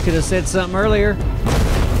 Yeah, well, you could have said something earlier.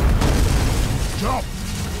 Jump!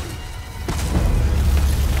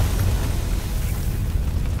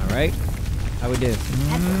 All right, how we do?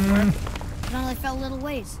 That would work. It only fell a little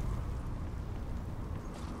ways.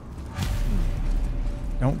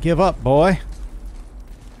 Don't give up, boy.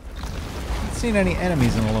 Haven't seen any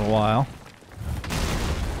enemies in a little while.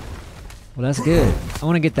 Well, that's good. I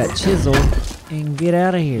want to get that chisel and get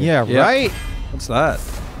out of here. Yeah, Yep. right? what's that?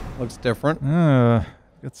 Looks different.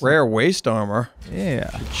 It's Rare waist armor. Yeah.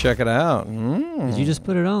 Check it out. Did you just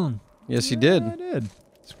put it on? Yes, you did. I did.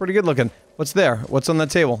 It's pretty good looking. What's there? What's on the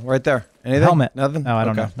table? Right there. Anything? Helmet. Nothing? No, I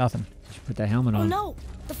don't Okay. know. Nothing. You should put that helmet Oh on. no!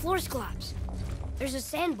 The floor's collapsed. There's a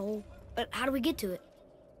sand bowl, but how do we get to it?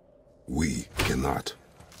 We cannot.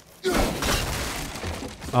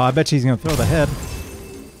 Oh, I bet she's going to throw the head.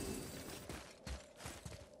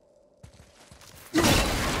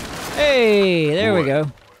 Hey, there we Boy.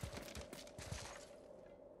 go.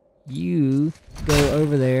 You go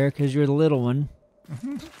over there because you're the little one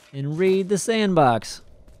and read the sandbox.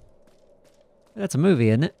 That's a movie,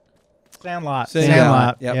 isn't it? Sandlot. Sandlot,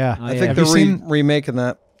 Sandlot. yep. Yeah. Oh, I yeah. think Have they're you seen- remaking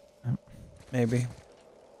that. Maybe.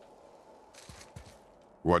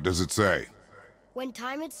 What does it say? When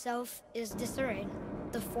time itself is disarrayed,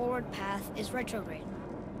 the forward path is retrograde.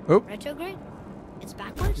 Oop. Retrograde? It's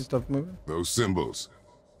backwards? Stuff moving. Those symbols.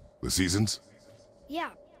 The seasons? Yeah,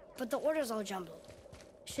 but the order's all jumbled.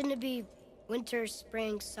 Shouldn't it be winter,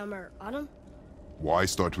 spring, summer, autumn? Why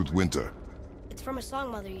start with winter? It's from a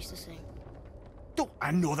song Mother used to sing. Don't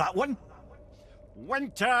I know that one?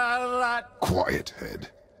 Winter that Quiet, head.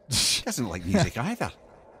 doesn't like music either.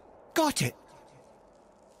 Got it.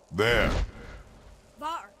 There.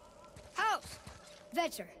 Var, House,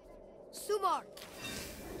 Vetter, Sumar.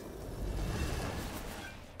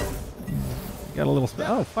 Got a little...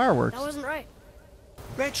 Oh, fireworks. That wasn't right.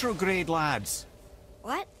 Retrograde, lads.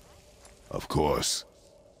 What? Of course.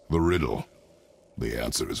 The riddle. The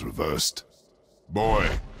answer is reversed. Boy.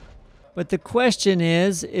 But the question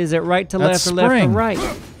is it right to That's left or left to spring. right?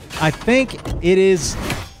 I think it is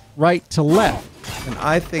right to left. And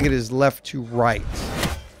I think it is left to right.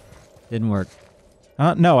 Didn't work.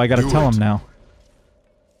 No, I got to Do tell it. him now.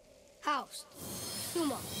 House,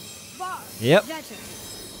 Sumar, Var, Yep. Vetter.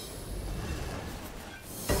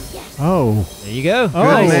 Yes. Oh. There you go. Oh,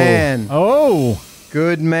 Nice. man. Oh.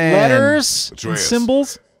 Good man. Letters and Atreus.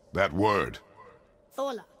 symbols. That word.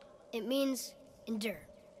 Thola. It means endure.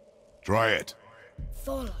 Try it.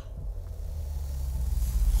 Thola.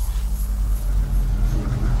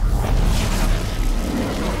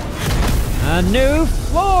 A new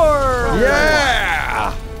floor!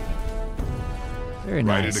 Yeah! Very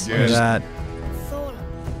Write nice. it again. Look at that.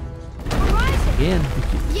 Again.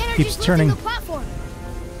 The energy's Keeps turning. lifting the platform.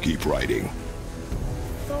 Keep writing.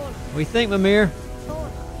 What do you think, Mimir?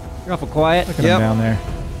 You're awful quiet. Look at him down there.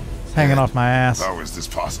 It's hanging off my ass. How is this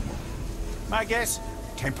possible? My guess?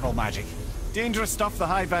 Temporal magic. Dangerous stuff the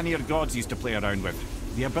High Vanir gods used to play around with.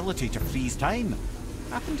 The ability to freeze time.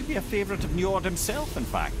 Happened to be a favorite of Njord himself, in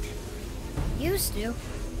fact. Used to.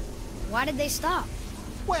 Why did they stop?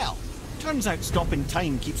 Well, turns out stopping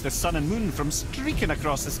time keeps the sun and moon from streaking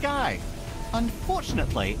across the sky.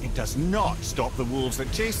 Unfortunately, it does not stop the wolves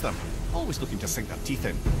that chase them, always looking to sink their teeth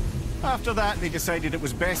in. After that, they decided it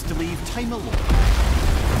was best to leave time alone.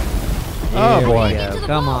 Oh Here boy. we go.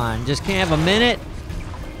 Come on, just can't have a minute.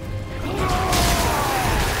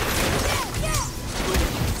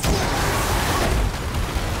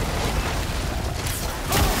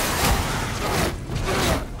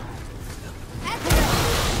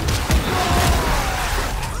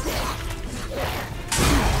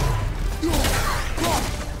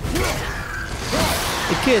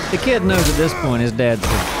 The kid knows at this point his dad's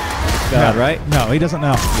God, right? No, he doesn't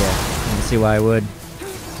know. Yeah, I can see why he would.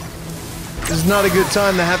 This is not a good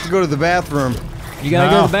time to have to go to the bathroom. You gotta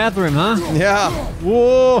go to the bathroom, huh? Yeah.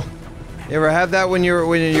 Whoa. You ever have that when you're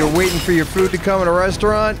waiting for your food to come at a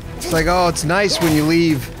restaurant? It's like, oh, it's nice when you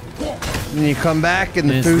leave, and then you come back and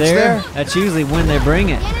the it's food's there. That's usually when they bring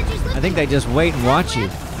it. I think they just wait and watch you.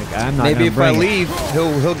 Like, I'm not Maybe gonna if I bring it. leave,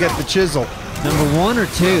 he'll get the chisel. Number 1 or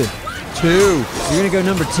 2? 2. You're gonna go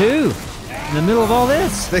number 2 in the middle of all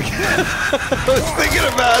this. I was thinking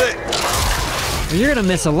about it. You're gonna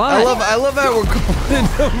miss a lot. I love how we're going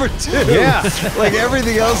in number 2. Yeah. Like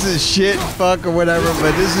everything else is shit, fuck, or whatever,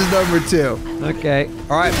 but this is number 2. Okay.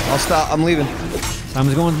 All right, I'll stop. I'm leaving.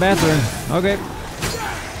 Simon's going to the bathroom. Okay.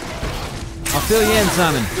 I'll fill you in,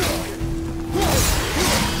 Simon.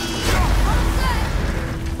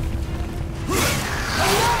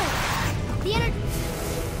 The energy.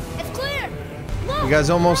 It's clear. You guys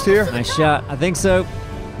almost here? Nice shot. I think so.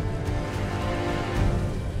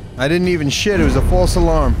 I didn't even shit. It was a false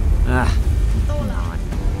alarm. Ah.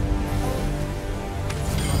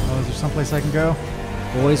 Oh, is there someplace I can go?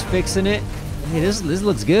 Boys fixing it. Hey, this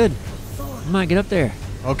looks good. I might get up there.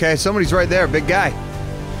 Okay, somebody's right there. Big guy.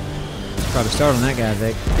 Probably start on that guy,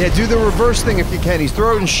 Vic. Yeah, do the reverse thing if you can. He's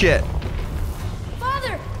throwing shit.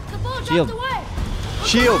 Father, the ball Shield. dropped away.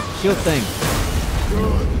 Shield. Shield thing.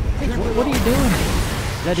 Hey, what are you doing?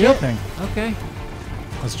 Is that Shield it? thing. Okay.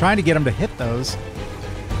 I was trying to get him to hit those.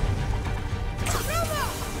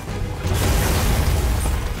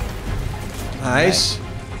 Nice.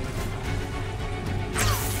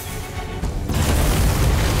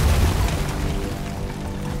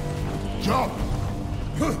 Jump!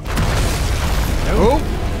 Oh,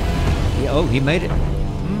 Oh, he made it.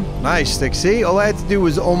 nice, Stick. See, all I had to do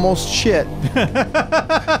was almost shit.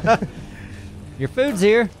 Your food's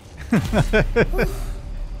here.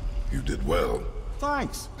 You did well.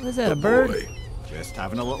 Thanks. What is that, a bird? Boy. Just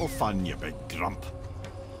having a little fun, you big grump.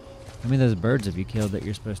 How many of those birds have you killed that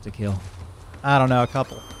you're supposed to kill? I don't know, a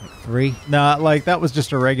couple. Like 3? No, like that was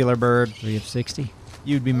just a regular bird. 3 of 60?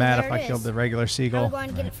 You'd be mad there if I it killed is. the regular I'll seagull. go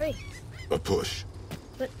and get it free. A push.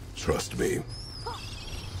 But Trust me.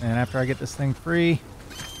 And after I get this thing free,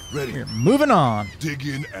 Ready. we're moving on. Dig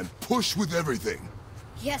in and push with everything.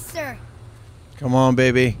 yes, sir. Come on,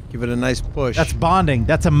 baby. Give it a nice push. That's bonding.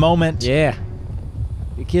 That's a moment. Yeah.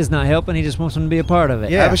 The kid's not helping, he just wants him to be a part of it.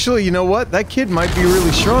 Yeah. Actually, you know what? That kid might be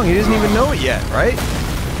really strong. He doesn't even know it yet, right?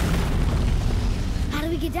 How do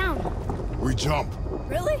we get down? We jump.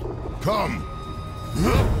 Really? Come.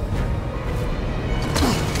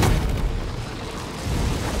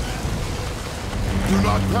 Do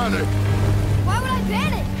not panic. Why would I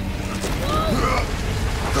panic?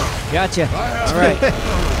 Gotcha. All right.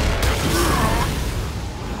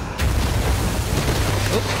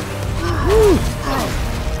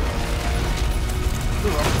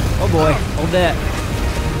 Oh boy, hold that.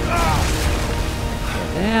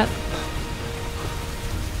 That.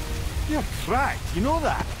 You're cracked, you know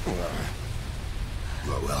that?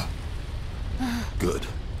 Well. Good.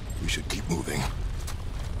 We should keep moving.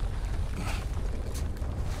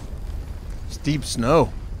 It's deep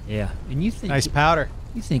snow. Yeah. And you think Nice powder.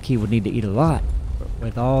 you think he would need to eat a lot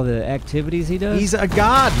with all the activities he does? He's a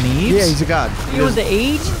god, Neebs. Yeah, he's a god. You want to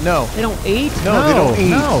eat? No. They don't eat? No, they don't eat.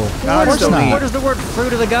 No. Where Gods does, don't where eat. does the word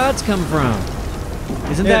fruit of the gods come from?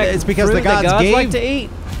 Isn't Yeah, that it's because fruit the that gods like gave- to eat?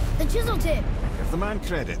 The chisel tip. Give the man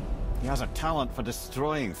credit. He has a talent for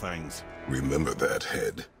destroying things. Remember that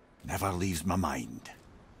head. Never leaves my mind.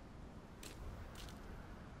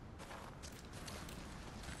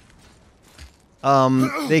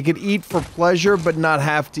 they could eat for pleasure but not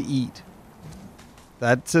have to eat.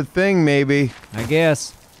 That's a thing, maybe. I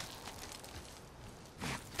guess.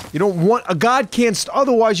 You don't want... A god can't...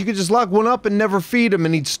 Otherwise, you could just lock one up and never feed him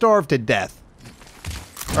and he'd starve to death.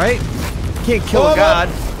 Right? You can't kill a god.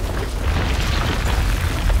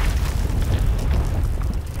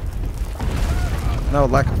 No,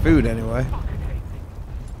 lack of food, anyway.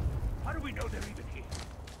 How do we know they're even here?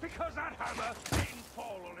 Because that hammer didn't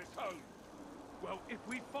fall on its own. Well, if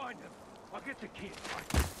we find them, I'll get the kid. I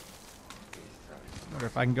wonder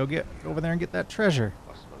if I can go over there and get that treasure.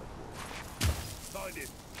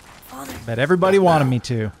 Bet everybody wanted me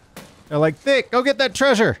to. They're like, Thick, go get that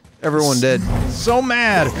treasure. Everyone did. So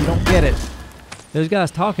mad if you don't get it. Those guys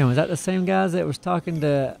talking, was that the same guys that was talking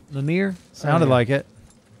to Mimir? Sounded like it.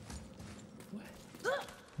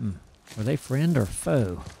 Were they friend or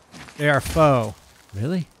foe? They are foe.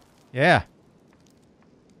 Really? Yeah.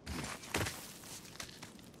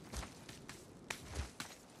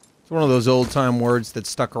 It's one of those old-time words that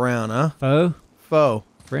stuck around, huh? Foe? Foe.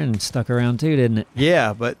 Friend stuck around too, didn't it?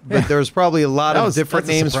 Yeah, but there's probably a lot of different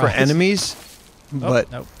names for enemies. But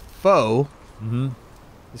foe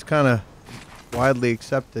is kind of widely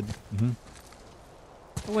accepted.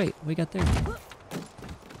 Oh wait, we got there.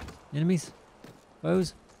 Enemies?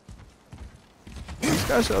 Foes? These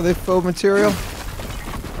guys, are they foe material?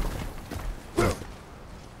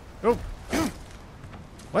 Oh.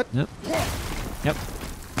 What? Yep. Yep.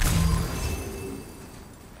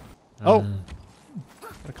 Oh.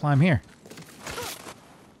 Gotta climb here.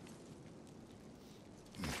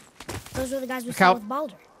 Those were the guys we saw with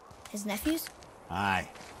Baldur. His nephews? Aye.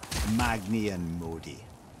 Magni and Modi,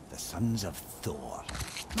 the sons of Thor.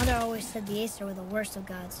 Mother always said the Aesir were the worst of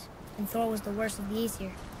gods, and Thor was the worst of the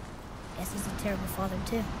Aesir. Guess he's a terrible father,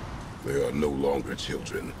 too. They are no longer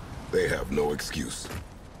children. They have no excuse.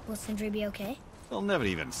 Will Sindri be okay? They'll never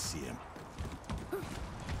even see him.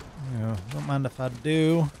 Yeah, don't mind if I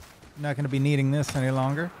do. I'm not going to be needing this any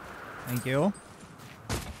longer. Thank you.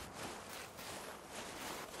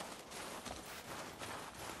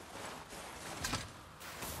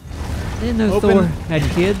 Didn't know Thor had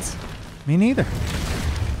kids. Me neither.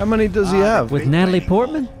 How many does he have? With Natalie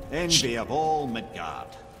Portman? Envy of all Midgard.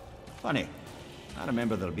 Funny, I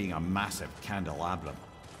remember there being a massive candelabrum.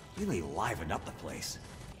 Really livened up the place.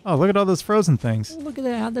 Oh, look at all those frozen things. Oh, look at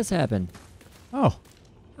that. How'd this happen? Oh.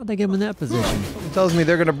 How'd they get him in that position? It tells me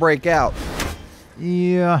they're going to break out.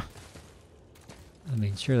 Yeah. I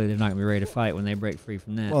mean, surely they're not going to be ready to fight when they break free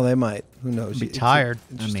from that. Well, they might. Who knows? Be tired.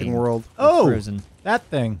 Interesting world. Oh, frozen. That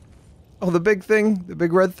thing. Oh, the big thing? The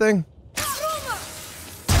big red thing?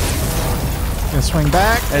 Gonna swing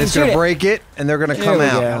back. And it's going to break it, and they're going to come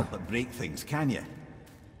out. Help but break things, can you?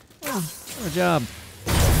 Oh, good job.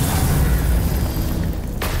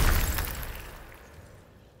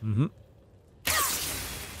 Mm-hmm.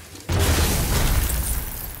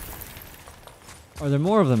 Are there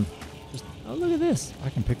more of them? Just, oh, look at this. I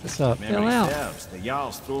can pick this up. Memory serves. The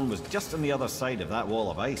Jarl's throne was just on the other side of that wall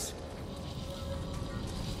of ice.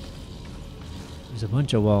 There's a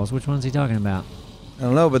bunch of walls. Which one's he talking about? I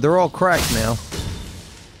don't know, but they're all cracked now.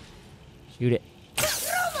 Shoot it.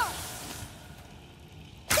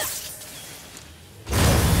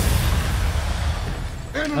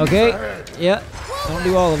 Okay. Yeah. Don't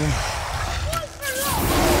do all of them.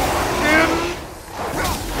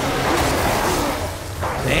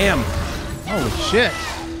 Damn. Holy shit.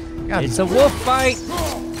 God. It's a wolf fight.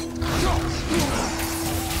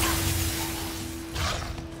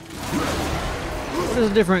 What does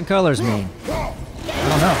the different colors mean? I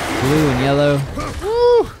don't know. Blue and yellow.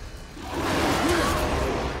 Woo!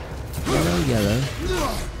 Yellow, yellow.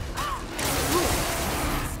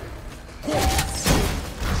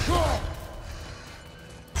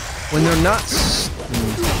 When they're not...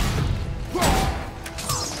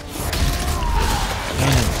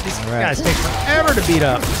 These guys take forever to beat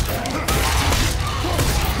up.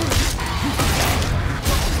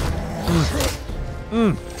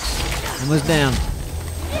 Almost down.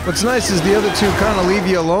 What's nice is the other two kind of leave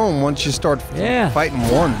you alone once you start fighting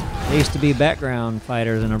one. They used to be background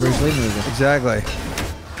fighters in a Bruce Lee movie. Exactly.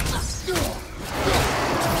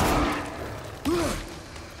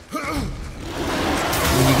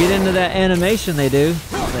 When you get into that animation they do,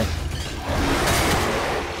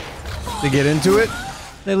 to get into it,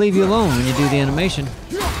 they leave you alone when you do the animation.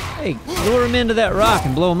 Hey, lure them into that rock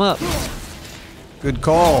and blow them up. Good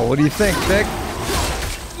call. What do you think, Vic?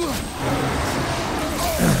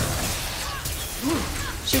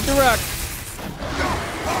 Shoot the rock.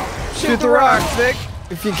 Shoot the rock, Vic,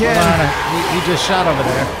 if you can. He just shot over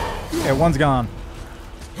there. Okay, one's gone.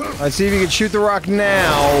 Let's see if you can shoot the rock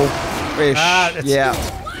now. Ish. Yeah.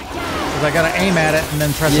 Because I gotta aim at it and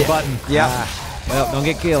then press a button. Yeah. Well, don't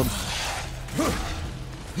get killed.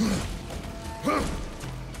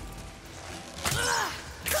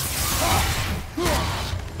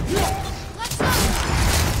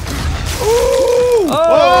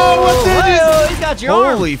 Oh, what the he's got your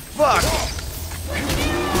arm. Holy fuck.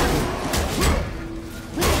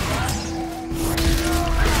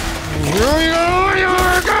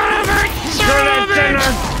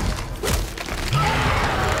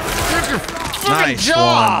 Nice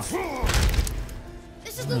jaw. one.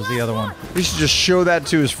 There's the other one. We should just show that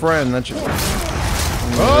to his friend. That should... Come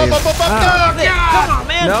on,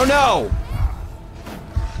 man. No.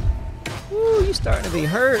 Ooh, you starting to be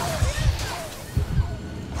hurt.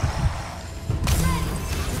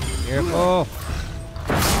 Careful.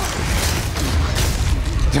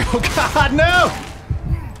 Oh God, no!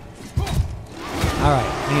 All right,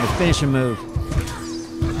 we need a finishing move.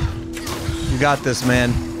 You got this,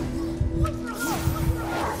 man.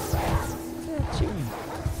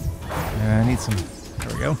 I need some.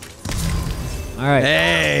 There we go. All right.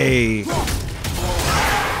 Hey.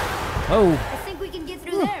 Oh. I think we can get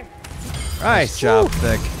through there. Nice job,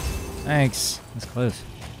 Thick. Thanks. That's close.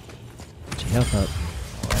 Get your health up.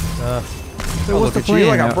 So what's the plan? You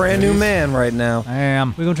like a brand new man right now. I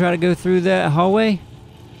am. We're gonna try to go through that hallway.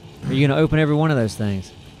 Or are you gonna open every one of those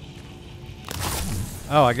things?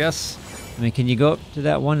 Oh, I guess. I mean, can you go up to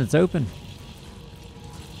that one that's open?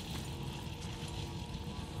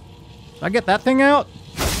 Should I get that thing out?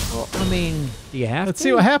 Well, I mean, do you have Let's to?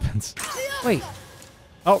 see what happens. Wait.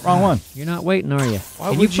 Oh, wrong one. You're not waiting, are you?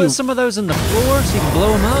 Why Can would you put some of those in the floor so you can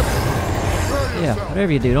blow them up? Yeah,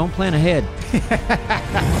 whatever you do, don't plan ahead.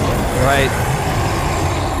 Right.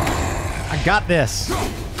 I got this.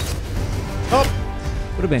 Oh.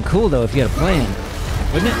 Would have been cool though if you had a plan,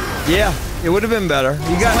 wouldn't it? Yeah, it would have been better.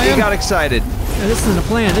 You got excited. No, this isn't a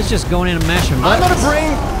plan. This is just going in and mashing buttons.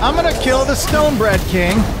 I'm gonna kill the Stonebread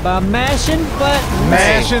King. By mashing buttons.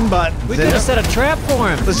 Mashing buttons. We could have set a trap for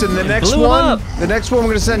him. Listen, the next blew him one, up. we're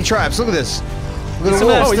gonna send traps. Look at this. Look at the Some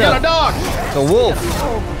of that wolf. Oh, you got a dog. The wolf.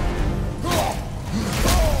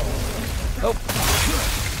 Oh.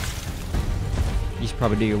 You should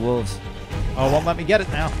probably do your wolves. Oh, it won't let me get it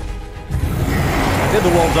now. I did the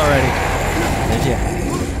wolves already. Did you?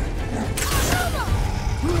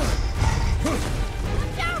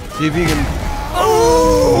 See if you can.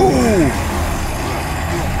 Oh!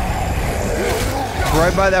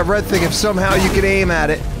 Right by that red thing. If somehow you can aim at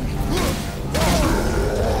it.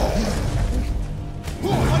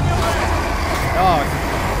 Dog.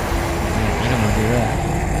 Man, I don't want to do that.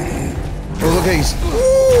 Oh, look, he's.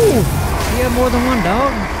 Ooh! You have more than one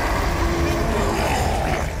dog.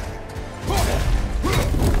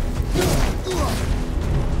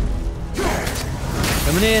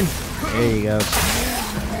 Coming in. There you go.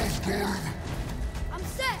 I'm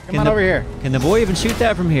set. Come on over here. Can the boy even shoot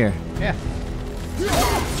that from here? Yeah.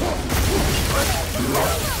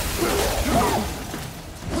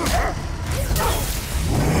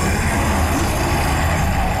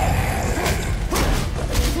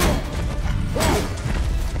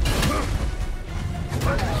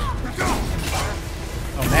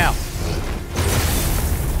 Oh, now.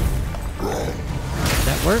 Does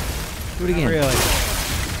that work? Do it again. Really?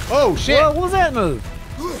 Oh, shit. Whoa, what was that move?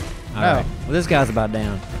 All right. Oh. Well, this guy's about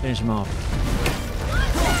down. Finish him off.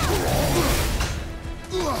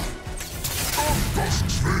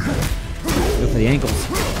 Go for the ankles.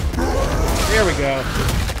 Here we go.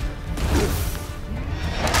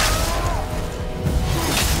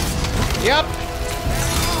 Yep.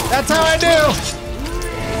 That's how I do.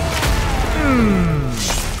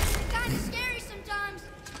 Kinda scary sometimes.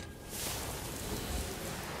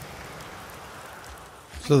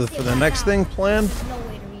 So for the next thing, plan. There's no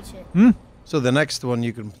way to reach it. So the next one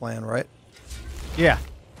you can plan, right? Yeah.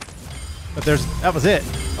 But that was it.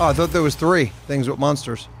 Oh, I thought there was 3 things with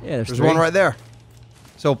monsters. Yeah, there's one 3. right there.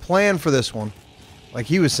 So plan for this one, like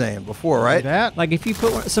he was saying before, right? That? Like if you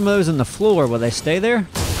put some of those in the floor, will they stay there? And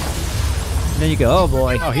then you go, oh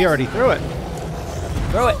boy. Oh, he already threw it.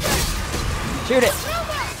 Throw it. Shoot it.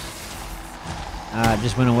 Ah, it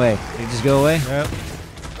just went away. Did it just go away? Yep.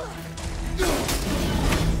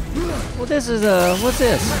 Well, this is a, what's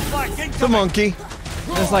this? It's a monkey.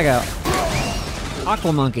 It's like a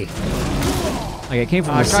aqua monkey. Like it came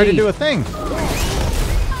from I the tried sea. to do a thing.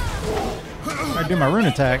 I do my rune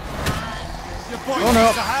attack. Oh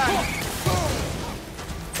no!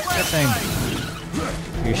 That thing.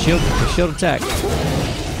 Your shield attack.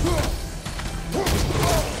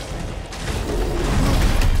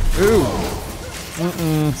 Ooh.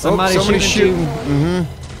 Somebody's shooting. Mm-hmm.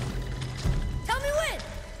 Tell me when.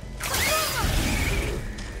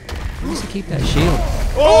 keep that shield.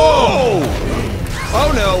 Oh!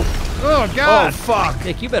 Oh no! Oh God! Oh fuck!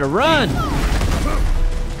 Nick, you better run.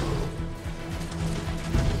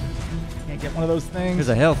 Can't get one of those things. Here's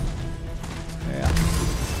a health. Yeah.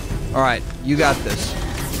 All right, you got this.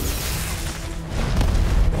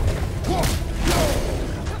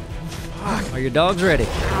 Are your dogs ready?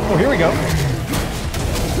 Oh, here we go.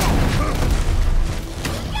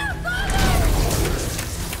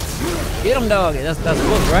 Get him, doggy. That's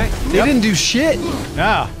wolf, right? They didn't do shit.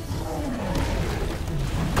 Nah.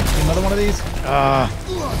 Another one of these?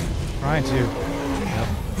 Trying to.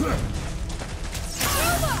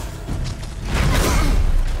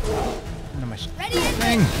 Into my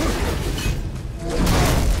thing.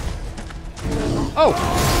 Oh!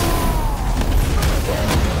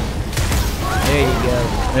 There you go.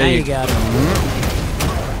 Now you got him.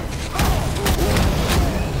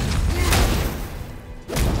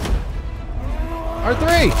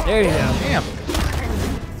 R3! There you go. Damn.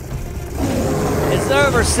 It's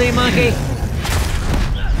over, sea monkey.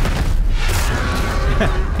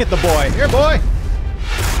 Hit the boy. Here, boy!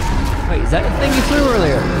 Wait, is that the thing you flew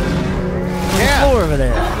earlier? On the floor over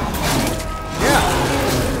there. Yeah.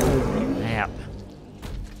 Nap.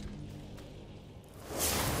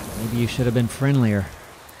 Maybe you should have been friendlier.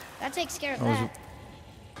 That takes care of that.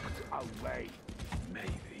 Away.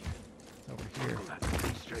 Maybe. Over here.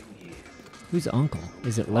 Who's uncle?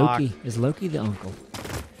 Is it Lock. Loki? Is Loki the uncle?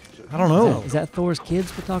 I don't know. Is that Thor's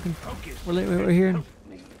kids we're talking? We're hearing?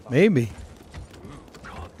 Maybe.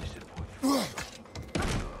 Smack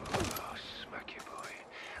you, boy.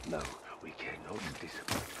 No, we cannot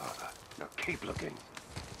disappoint, Father. Now keep looking.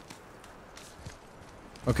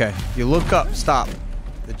 Okay, you look up. Stop.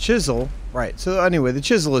 The chisel. Right. So anyway, the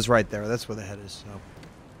chisel is right there. That's where the head is. So.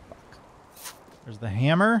 There's the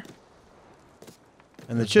hammer.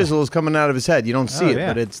 And the chisel is coming out of his head. You don't see it,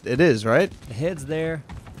 yeah. but it is, right? The head's there.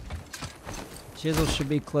 Chisel should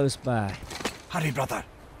be close by. Hurry, brother.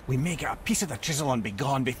 We may get a piece of the chisel and be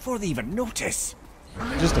gone before they even notice.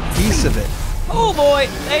 Just a piece of it. Oh boy,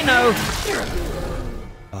 they know.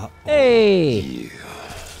 Hey.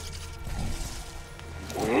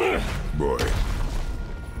 Boy.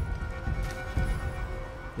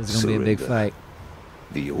 This is gonna be a big fight.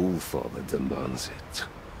 The All-Father demands it.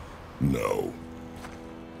 No.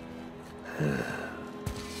 I'm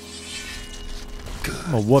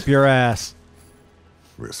gonna whoop your ass.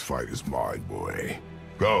 This fight is mine, boy.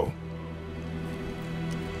 Go.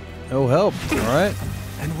 No help. All right.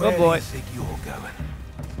 And where boy. do you think you're going?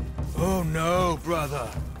 Oh no, brother.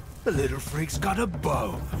 The little freak's got a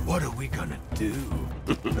bow. What are we gonna do?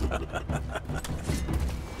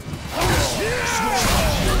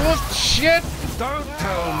 Oh, shit! Don't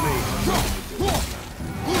tell me.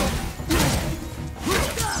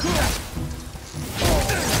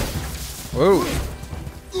 Whoa.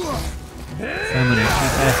 I'm gonna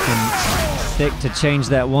keep asking Thick to change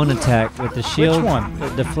that one attack with the shield. Which one? The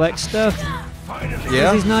deflect stuff.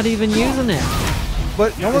 Yeah. He's not even using it.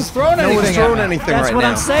 But No one's throwing no anything one's throwing at me. anything That's right what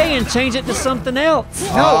now. I'm saying. Change it to something else.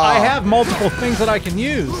 No, I have multiple things that I can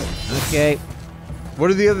use. Okay. What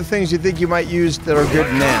are the other things you think you might use that are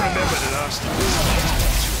good now?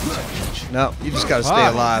 No, you just gotta stay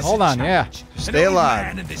alive. Hold on, yeah. Stay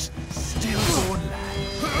alive.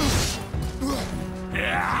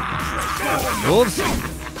 Wolves.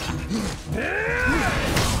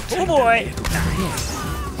 Oh boy.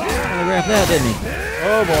 Telegraphed that, didn't he?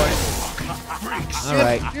 Oh boy. All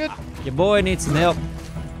right. Your boy needs some help.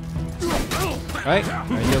 Right?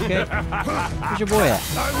 Are you okay? Where's your boy at?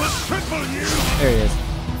 There he is.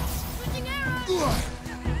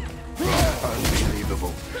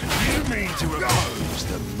 Unbelievable. You mean to oppose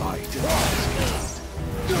the might of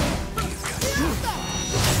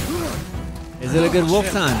Is it a good wolf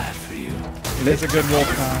time? It is a good wolf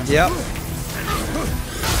time. Yep. Did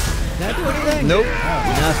that do anything? Nope.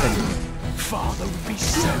 Nothing. Father would be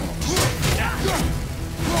so.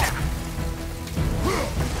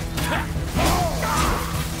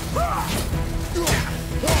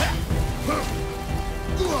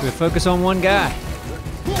 We focus on one guy.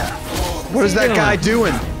 What is that guy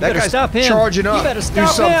doing? That guy's stop him. charging up. You better Do stop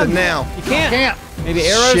something him. now. You can't. Maybe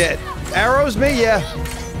arrows? Shit. Arrows, me? Yeah.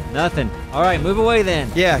 Nothing. All right, move away then.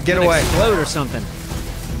 Yeah, get Gonna away. Explode or something.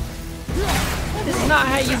 This is not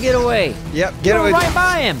how you get away. Yep, get Go away. right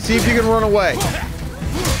by him. See if you can run away.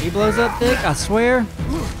 He blows up thick, I swear.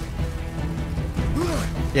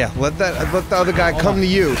 Yeah, let the other guy come to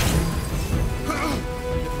you.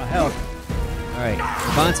 My health. All right,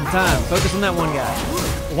 find some time. Focus on that one guy.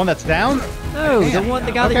 The one that's down? No,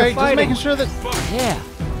 the guy that Okay, you're just fighting. making sure that... Yeah.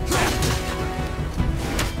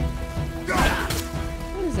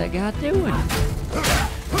 What is that that guy doing?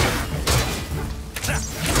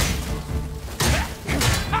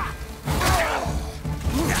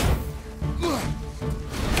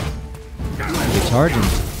 You're charging.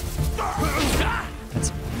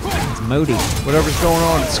 That's Modi. Whatever's going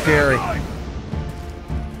on, it's scary.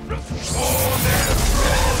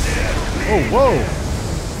 Oh, whoa!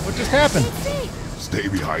 What just happened? Stay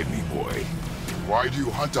behind me, boy. Why do you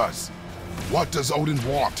hunt us? What does Odin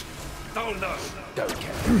want? Oh no, don't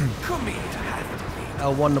care. Come here,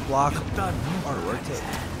 L1 to block. done. Or rotate.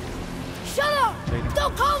 Shut up!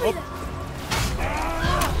 Don't call me that!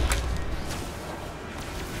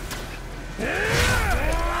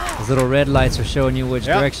 Those little red lights are showing you which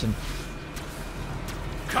direction.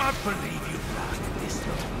 Can't believe you lasted this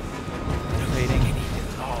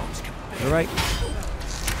long. You're right.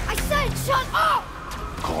 I said shut up!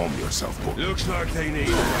 Calm yourself, boy. Looks like they need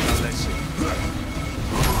a lesson.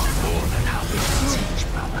 More than how we teach,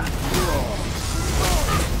 brother.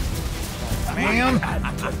 Man.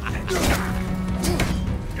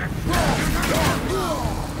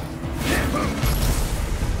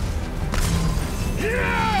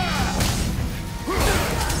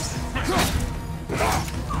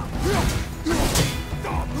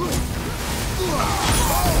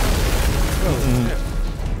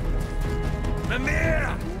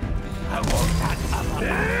 Mimir! I want that other.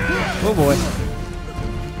 Oh boy.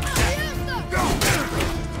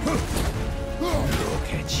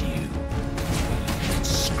 Look at you.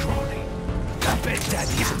 Scrawny. I bet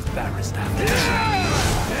Daddy's embarrassed after this.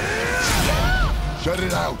 Shut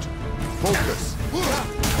it out. Focus.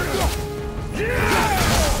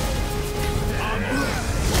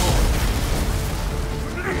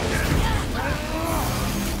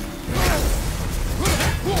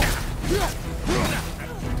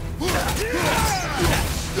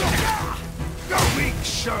 Weak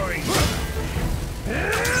showing.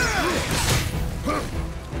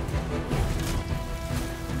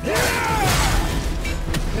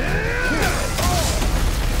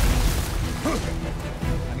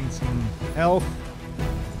 I need some health.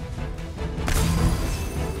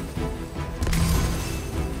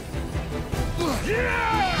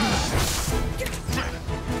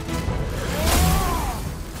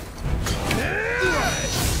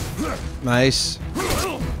 Nice.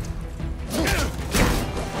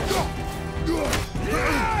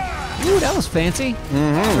 Ooh, that was fancy.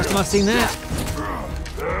 First time I've seen that.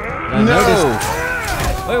 I No. noticed.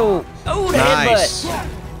 Oh, oh, the Nice. headbutt.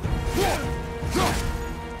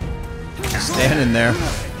 Standing there.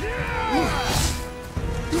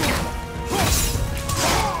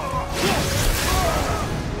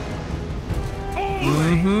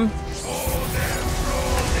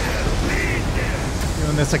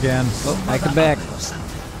 Doing this again. Oh, back to back.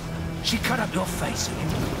 She cut up your face.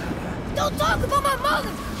 Don't talk about my mother!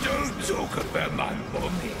 Don't talk about my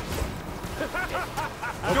mommy.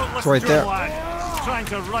 It's right there. Trying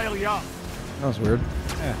to rile you up. That was weird.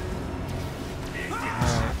 Yeah.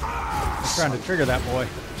 I'm trying to trigger that boy.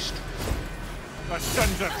 The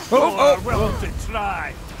sons of Oh, Thor oh, are welcome to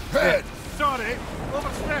try. Head. Sorry,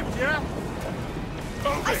 overstepped, yeah?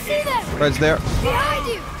 I see them! Red's there. Behind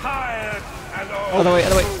you! Tired and all. Other way,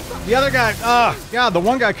 other way. The other guy, God, the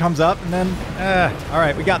one guy comes up and then, all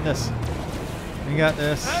right, we got this. We got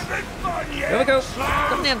this. Having fun yet? Here we go.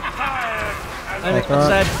 Come in. Tired and Other all.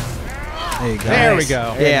 side. There you go. There we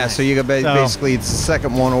go. Yeah, so you got So- basically it's the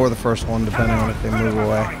second one or the first one, depending on if they move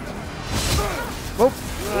away. Oh,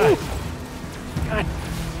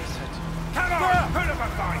 Come on, put up a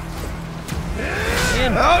fight.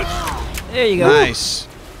 In. There you go. nice.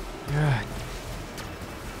 God.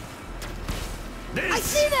 I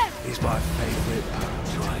see them! He's my favorite.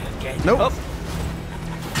 Try again. Nope.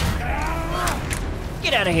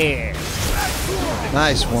 Get out of here.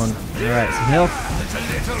 Nice one. All right, some health.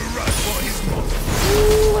 There's a little rush for his mother.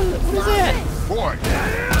 What is that? Boy.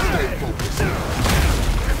 Stay focused.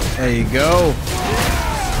 There you go.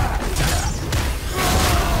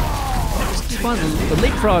 Just fun, the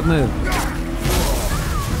leapfrog move.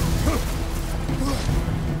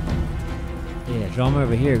 Yeah, draw him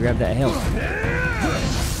over here. Grab that health.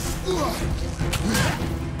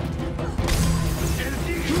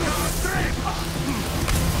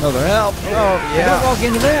 Another help. Oh, Don't yeah. walk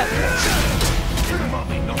into that.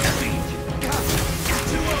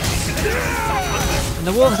 And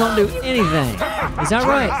the wolves don't do anything. Is that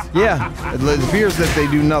right? Yeah. It appears that they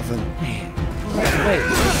do nothing. Wait,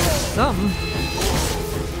 something.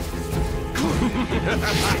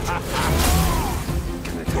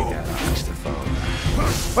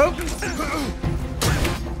 Oh,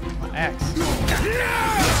 Axe.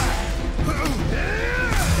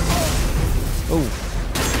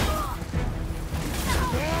 Oh,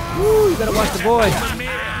 Ooh, you better watch the boy.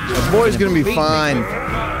 The boy's gonna be fine.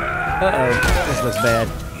 Uh-oh. This looks bad.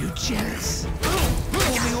 You jealous?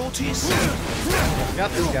 Call me all to yourself.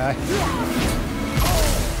 Got this guy.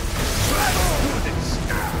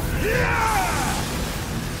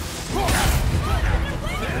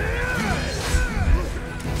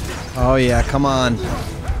 Oh yeah, come on.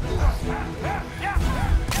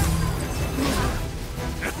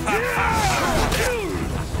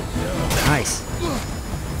 Nice.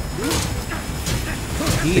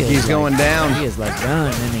 I think he's going down. He is like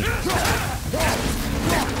done, isn't he?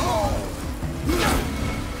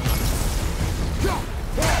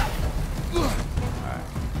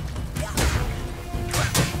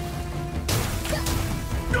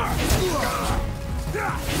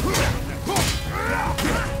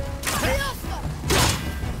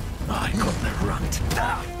 I got the runt.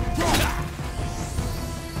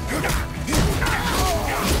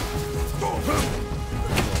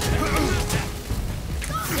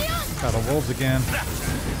 Got the wolves again.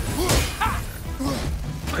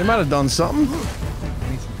 They might have done something.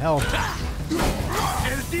 Need some help.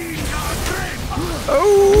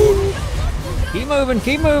 Oh! Keep moving,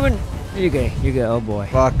 keep moving. You go, you go. Oh boy.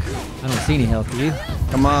 Fuck. I don't see any health, do you?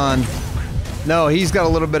 Come on. No, he's got a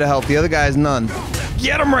little bit of health. The other guy's none.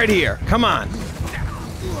 Get him right here. Come on.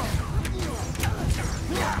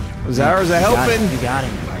 Those arrows are helping. You got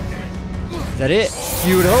him. Is that it?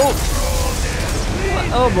 You would hope.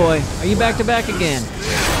 Oh boy. Are you back to back again?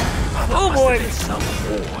 Oh boy.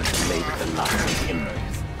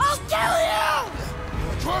 I'll kill you!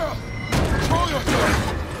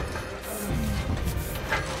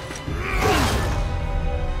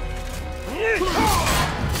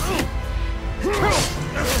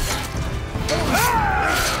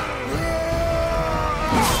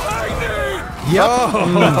 Yep.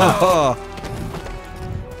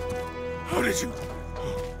 How did you?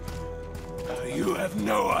 You have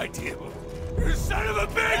no idea. You son of a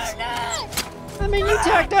bitch! I mean, you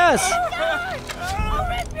attacked us.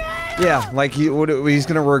 Yeah, like he's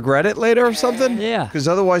gonna regret it later or something? Yeah. Because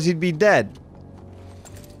otherwise he'd be dead.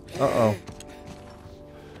 Uh-oh.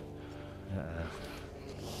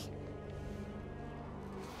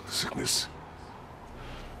 Sickness.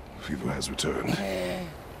 Fever has returned.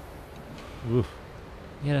 Oof.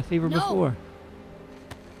 You had a fever No. before.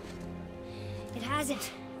 It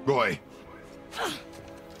hasn't. Boy.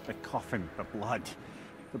 The coughing, the blood.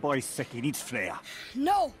 The boy's sick, he needs Freya.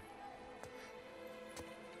 No!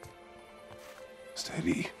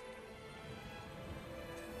 Steady.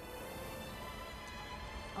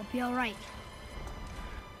 I'll be alright.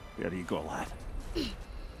 There you go, lad.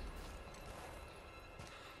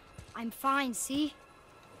 I'm fine, see?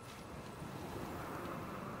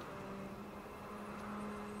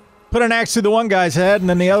 Put an axe through the one guy's head, and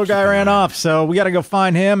then the other guy ran off, so we gotta go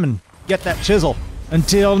find him and get that chisel.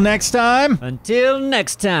 Until next time. Until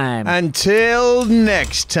next time. Until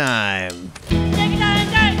next time.